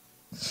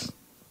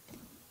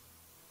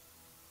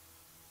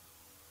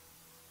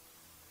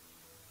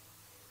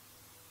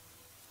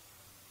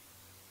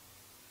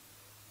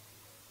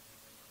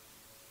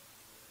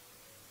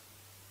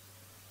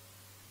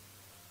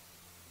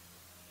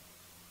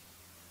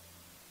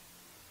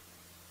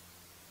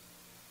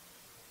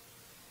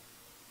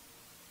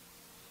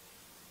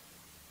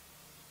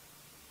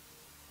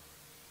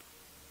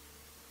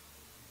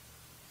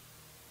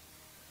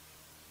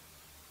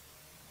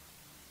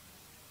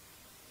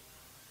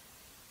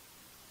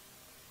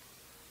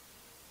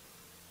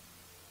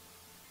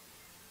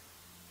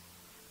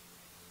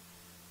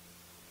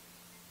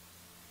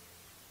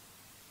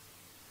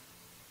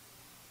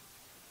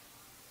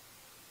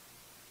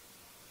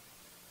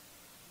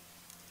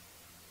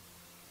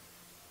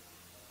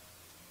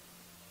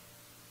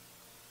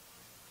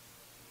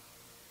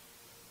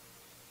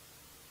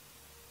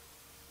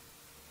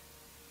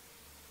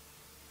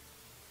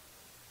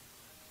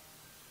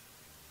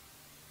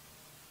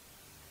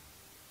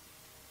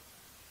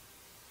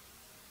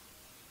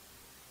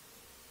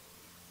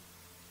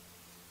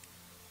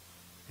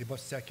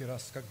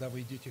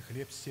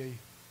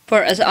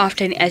 For as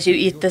often as you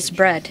eat this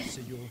bread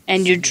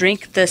and you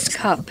drink this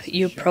cup,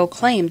 you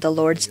proclaim the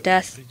Lord's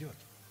death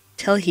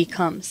till He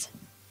comes.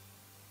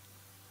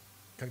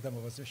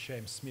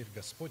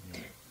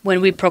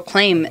 When we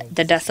proclaim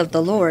the death of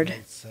the Lord,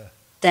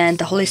 then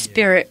the Holy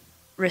Spirit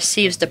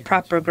receives the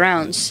proper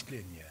grounds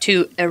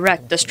to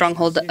erect the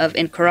stronghold of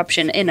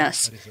incorruption in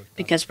us,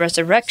 because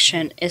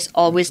resurrection is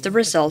always the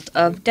result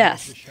of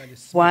death.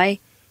 Why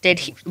did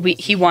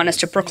He want us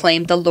to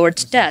proclaim the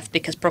Lord's death?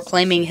 Because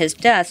proclaiming His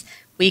death,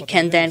 we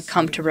can then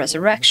come to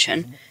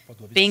resurrection.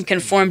 Being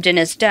conformed in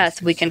His death,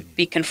 we can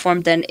be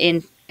conformed then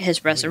in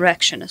his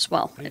resurrection as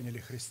well. приняли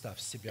Христа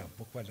в себя в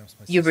буквальном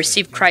смысле You слова,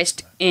 receive телесно.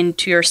 Christ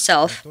into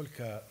yourself,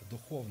 Только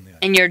духовное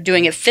and you're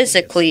doing it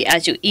physically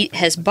as you eat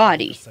his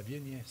body.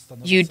 благословение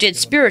You становится did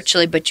телом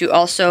spiritually, but you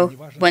also,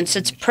 once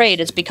it's prayed,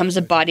 it becomes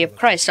the body of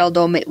Christ,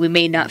 although we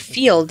may not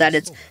feel that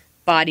it's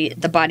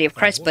the body of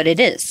Christ, but it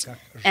is.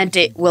 And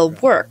it will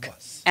work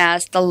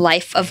as the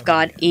life of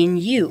God in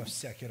you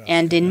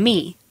and in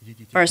me.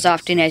 For as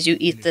often as you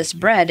eat this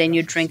bread and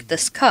you drink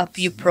this cup,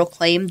 you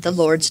proclaim the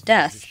Lord's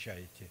death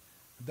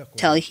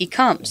till he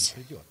comes,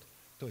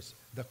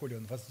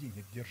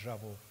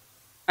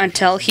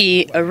 until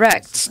he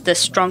erects the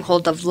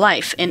stronghold of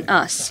life in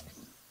us.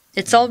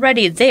 It's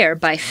already there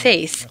by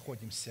faith,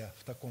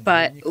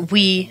 but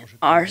we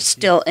are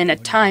still in a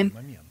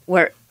time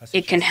where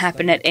it can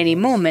happen at any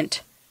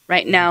moment.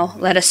 Right now,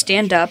 let us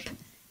stand up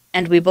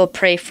and we will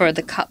pray for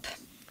the cup.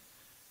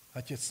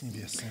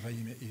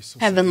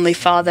 Heavenly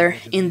Father,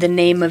 in the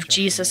name of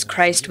Jesus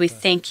Christ, we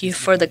thank you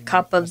for the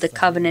cup of the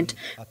covenant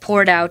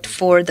poured out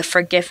for the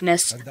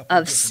forgiveness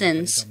of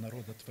sins,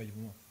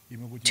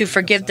 to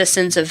forgive the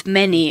sins of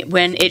many,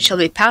 when it shall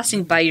be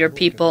passing by your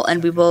people,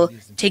 and we will,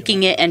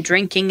 taking it and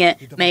drinking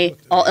it, may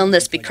all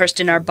illness be cursed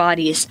in our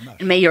bodies,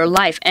 and may your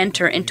life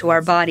enter into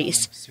our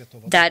bodies.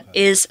 That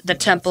is the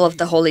temple of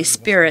the Holy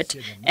Spirit,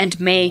 and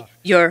may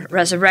your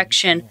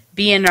resurrection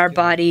be in our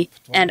body,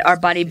 and our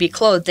body be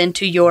clothed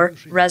into your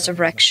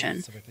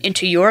resurrection,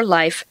 into your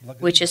life,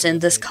 which is in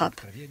this cup.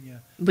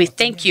 We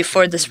thank you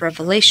for this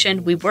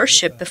revelation. We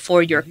worship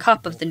before your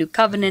cup of the new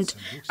covenant,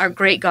 our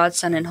great God,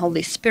 Son, and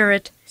Holy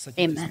Spirit.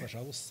 Amen.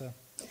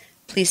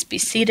 Please be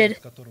seated.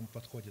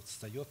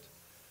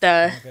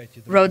 The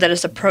row that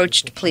is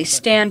approached, please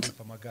stand.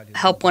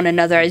 Help one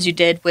another as you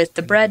did with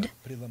the bread.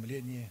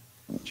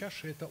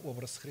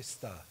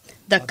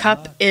 The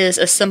cup is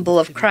a symbol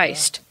of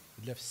Christ.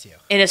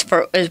 It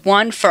is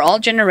one for all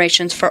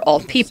generations, for all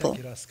people.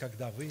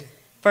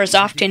 For as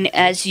often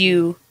as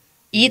you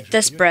eat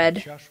this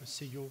bread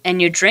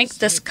and you drink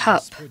this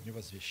cup,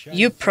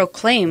 you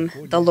proclaim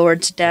the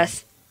Lord's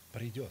death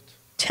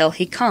till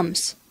he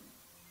comes.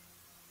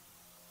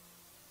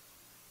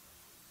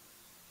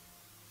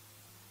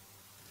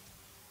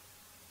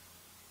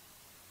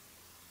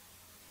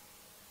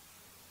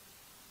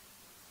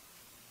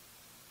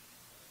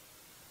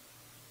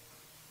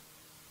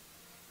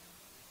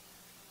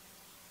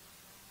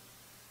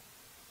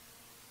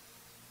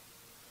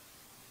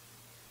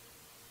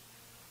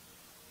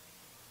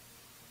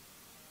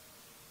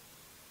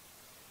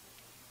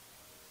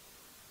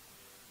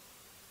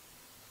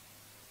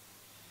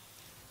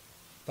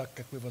 Так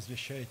как вы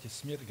возвещаете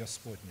смерть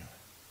Господню,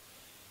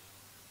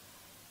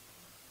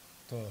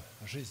 то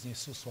жизнь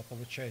Иисуса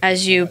получает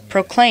As you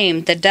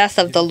proclaim the death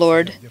of the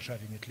Lord,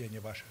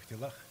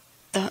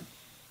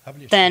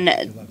 then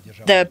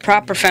the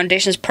proper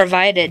foundation is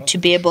provided to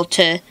be able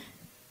to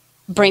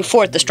bring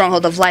forth the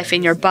stronghold of life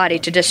in your body,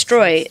 to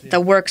destroy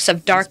the works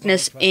of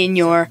darkness in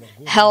your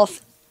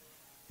health,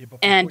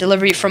 and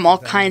deliver you from all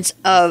kinds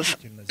of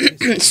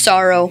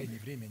sorrow.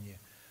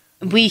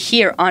 We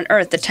here on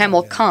earth, the time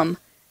will come,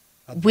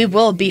 we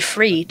will be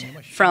freed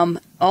from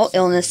all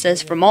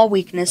illnesses, from all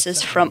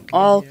weaknesses, from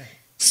all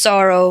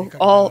sorrow,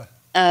 all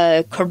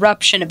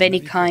corruption of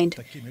any kind,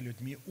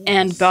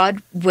 and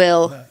God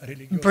will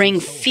bring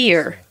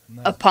fear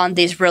upon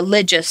these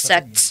religious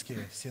sects,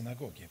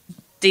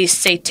 these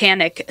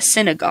satanic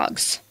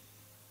synagogues.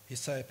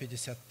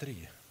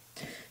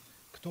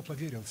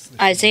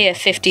 Isaiah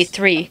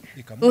 53,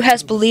 who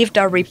has believed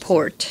our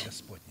report?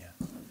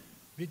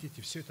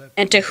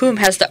 And to whom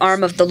has the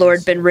arm of the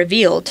Lord been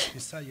revealed?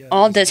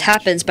 All this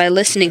happens by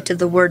listening to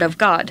the word of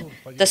God.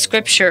 The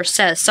scripture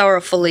says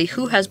sorrowfully,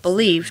 who has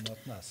believed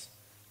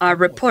our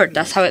report?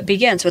 That's how it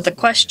begins, with a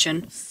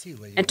question.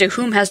 And to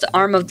whom has the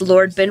arm of the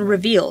Lord been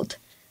revealed?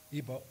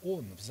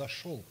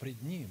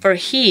 For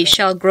he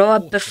shall grow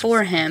up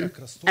before him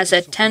as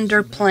a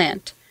tender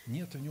plant,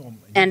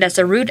 and as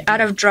a root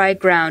out of dry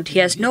ground. He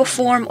has no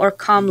form or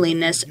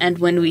comeliness, and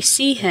when we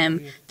see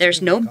him,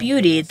 there's no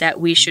beauty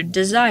that we should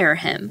desire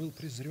him.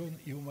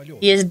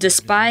 He is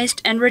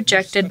despised and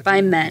rejected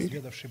by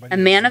men, a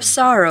man of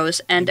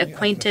sorrows and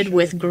acquainted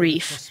with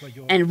grief.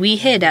 And we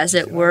hid, as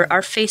it were,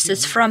 our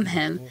faces from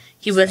him.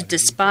 He was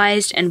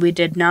despised, and we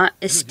did not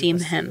esteem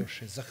him.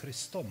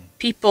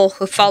 People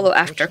who follow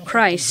after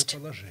Christ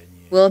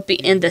will be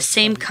in the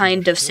same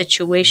kind of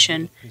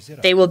situation.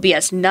 They will be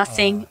as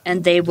nothing,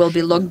 and they will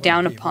be looked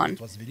down upon.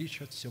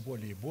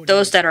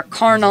 Those that are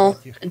carnal,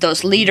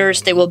 those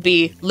leaders, they will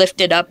be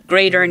lifted up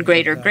greater and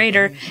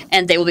greater,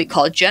 and they will be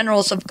called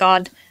generals of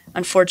God,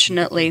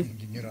 unfortunately.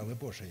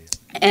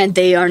 And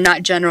they are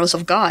not generals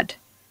of God.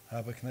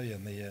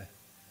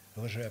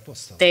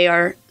 They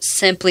are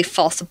simply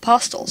false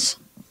apostles.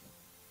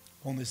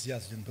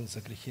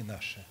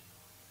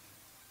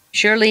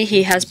 Surely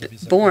he has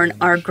borne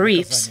our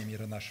griefs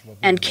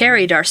and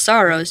carried our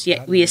sorrows,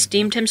 yet we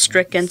esteemed him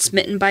stricken,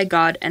 smitten by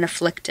God, and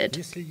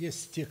afflicted.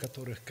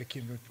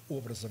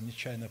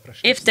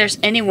 If there's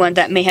anyone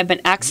that may have been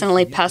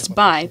accidentally passed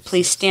by,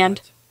 please stand.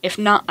 If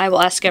not, I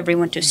will ask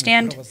everyone to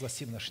stand,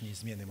 Провозгласим наш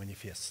неизменный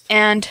манифест.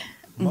 and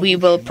we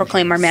will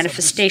proclaim our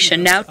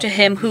manifestation. Now to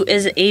Him who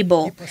is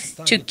able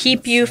to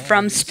keep you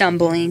from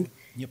stumbling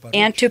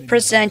and to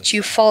present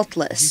you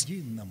faultless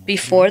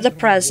before the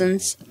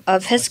presence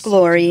of His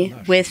glory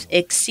with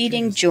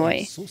exceeding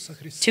joy.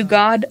 To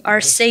God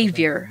our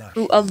Savior,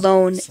 who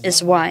alone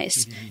is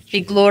wise, be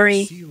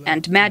glory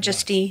and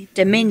majesty,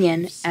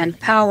 dominion and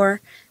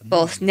power,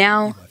 both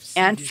now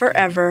and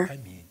forever.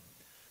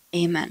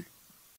 Amen.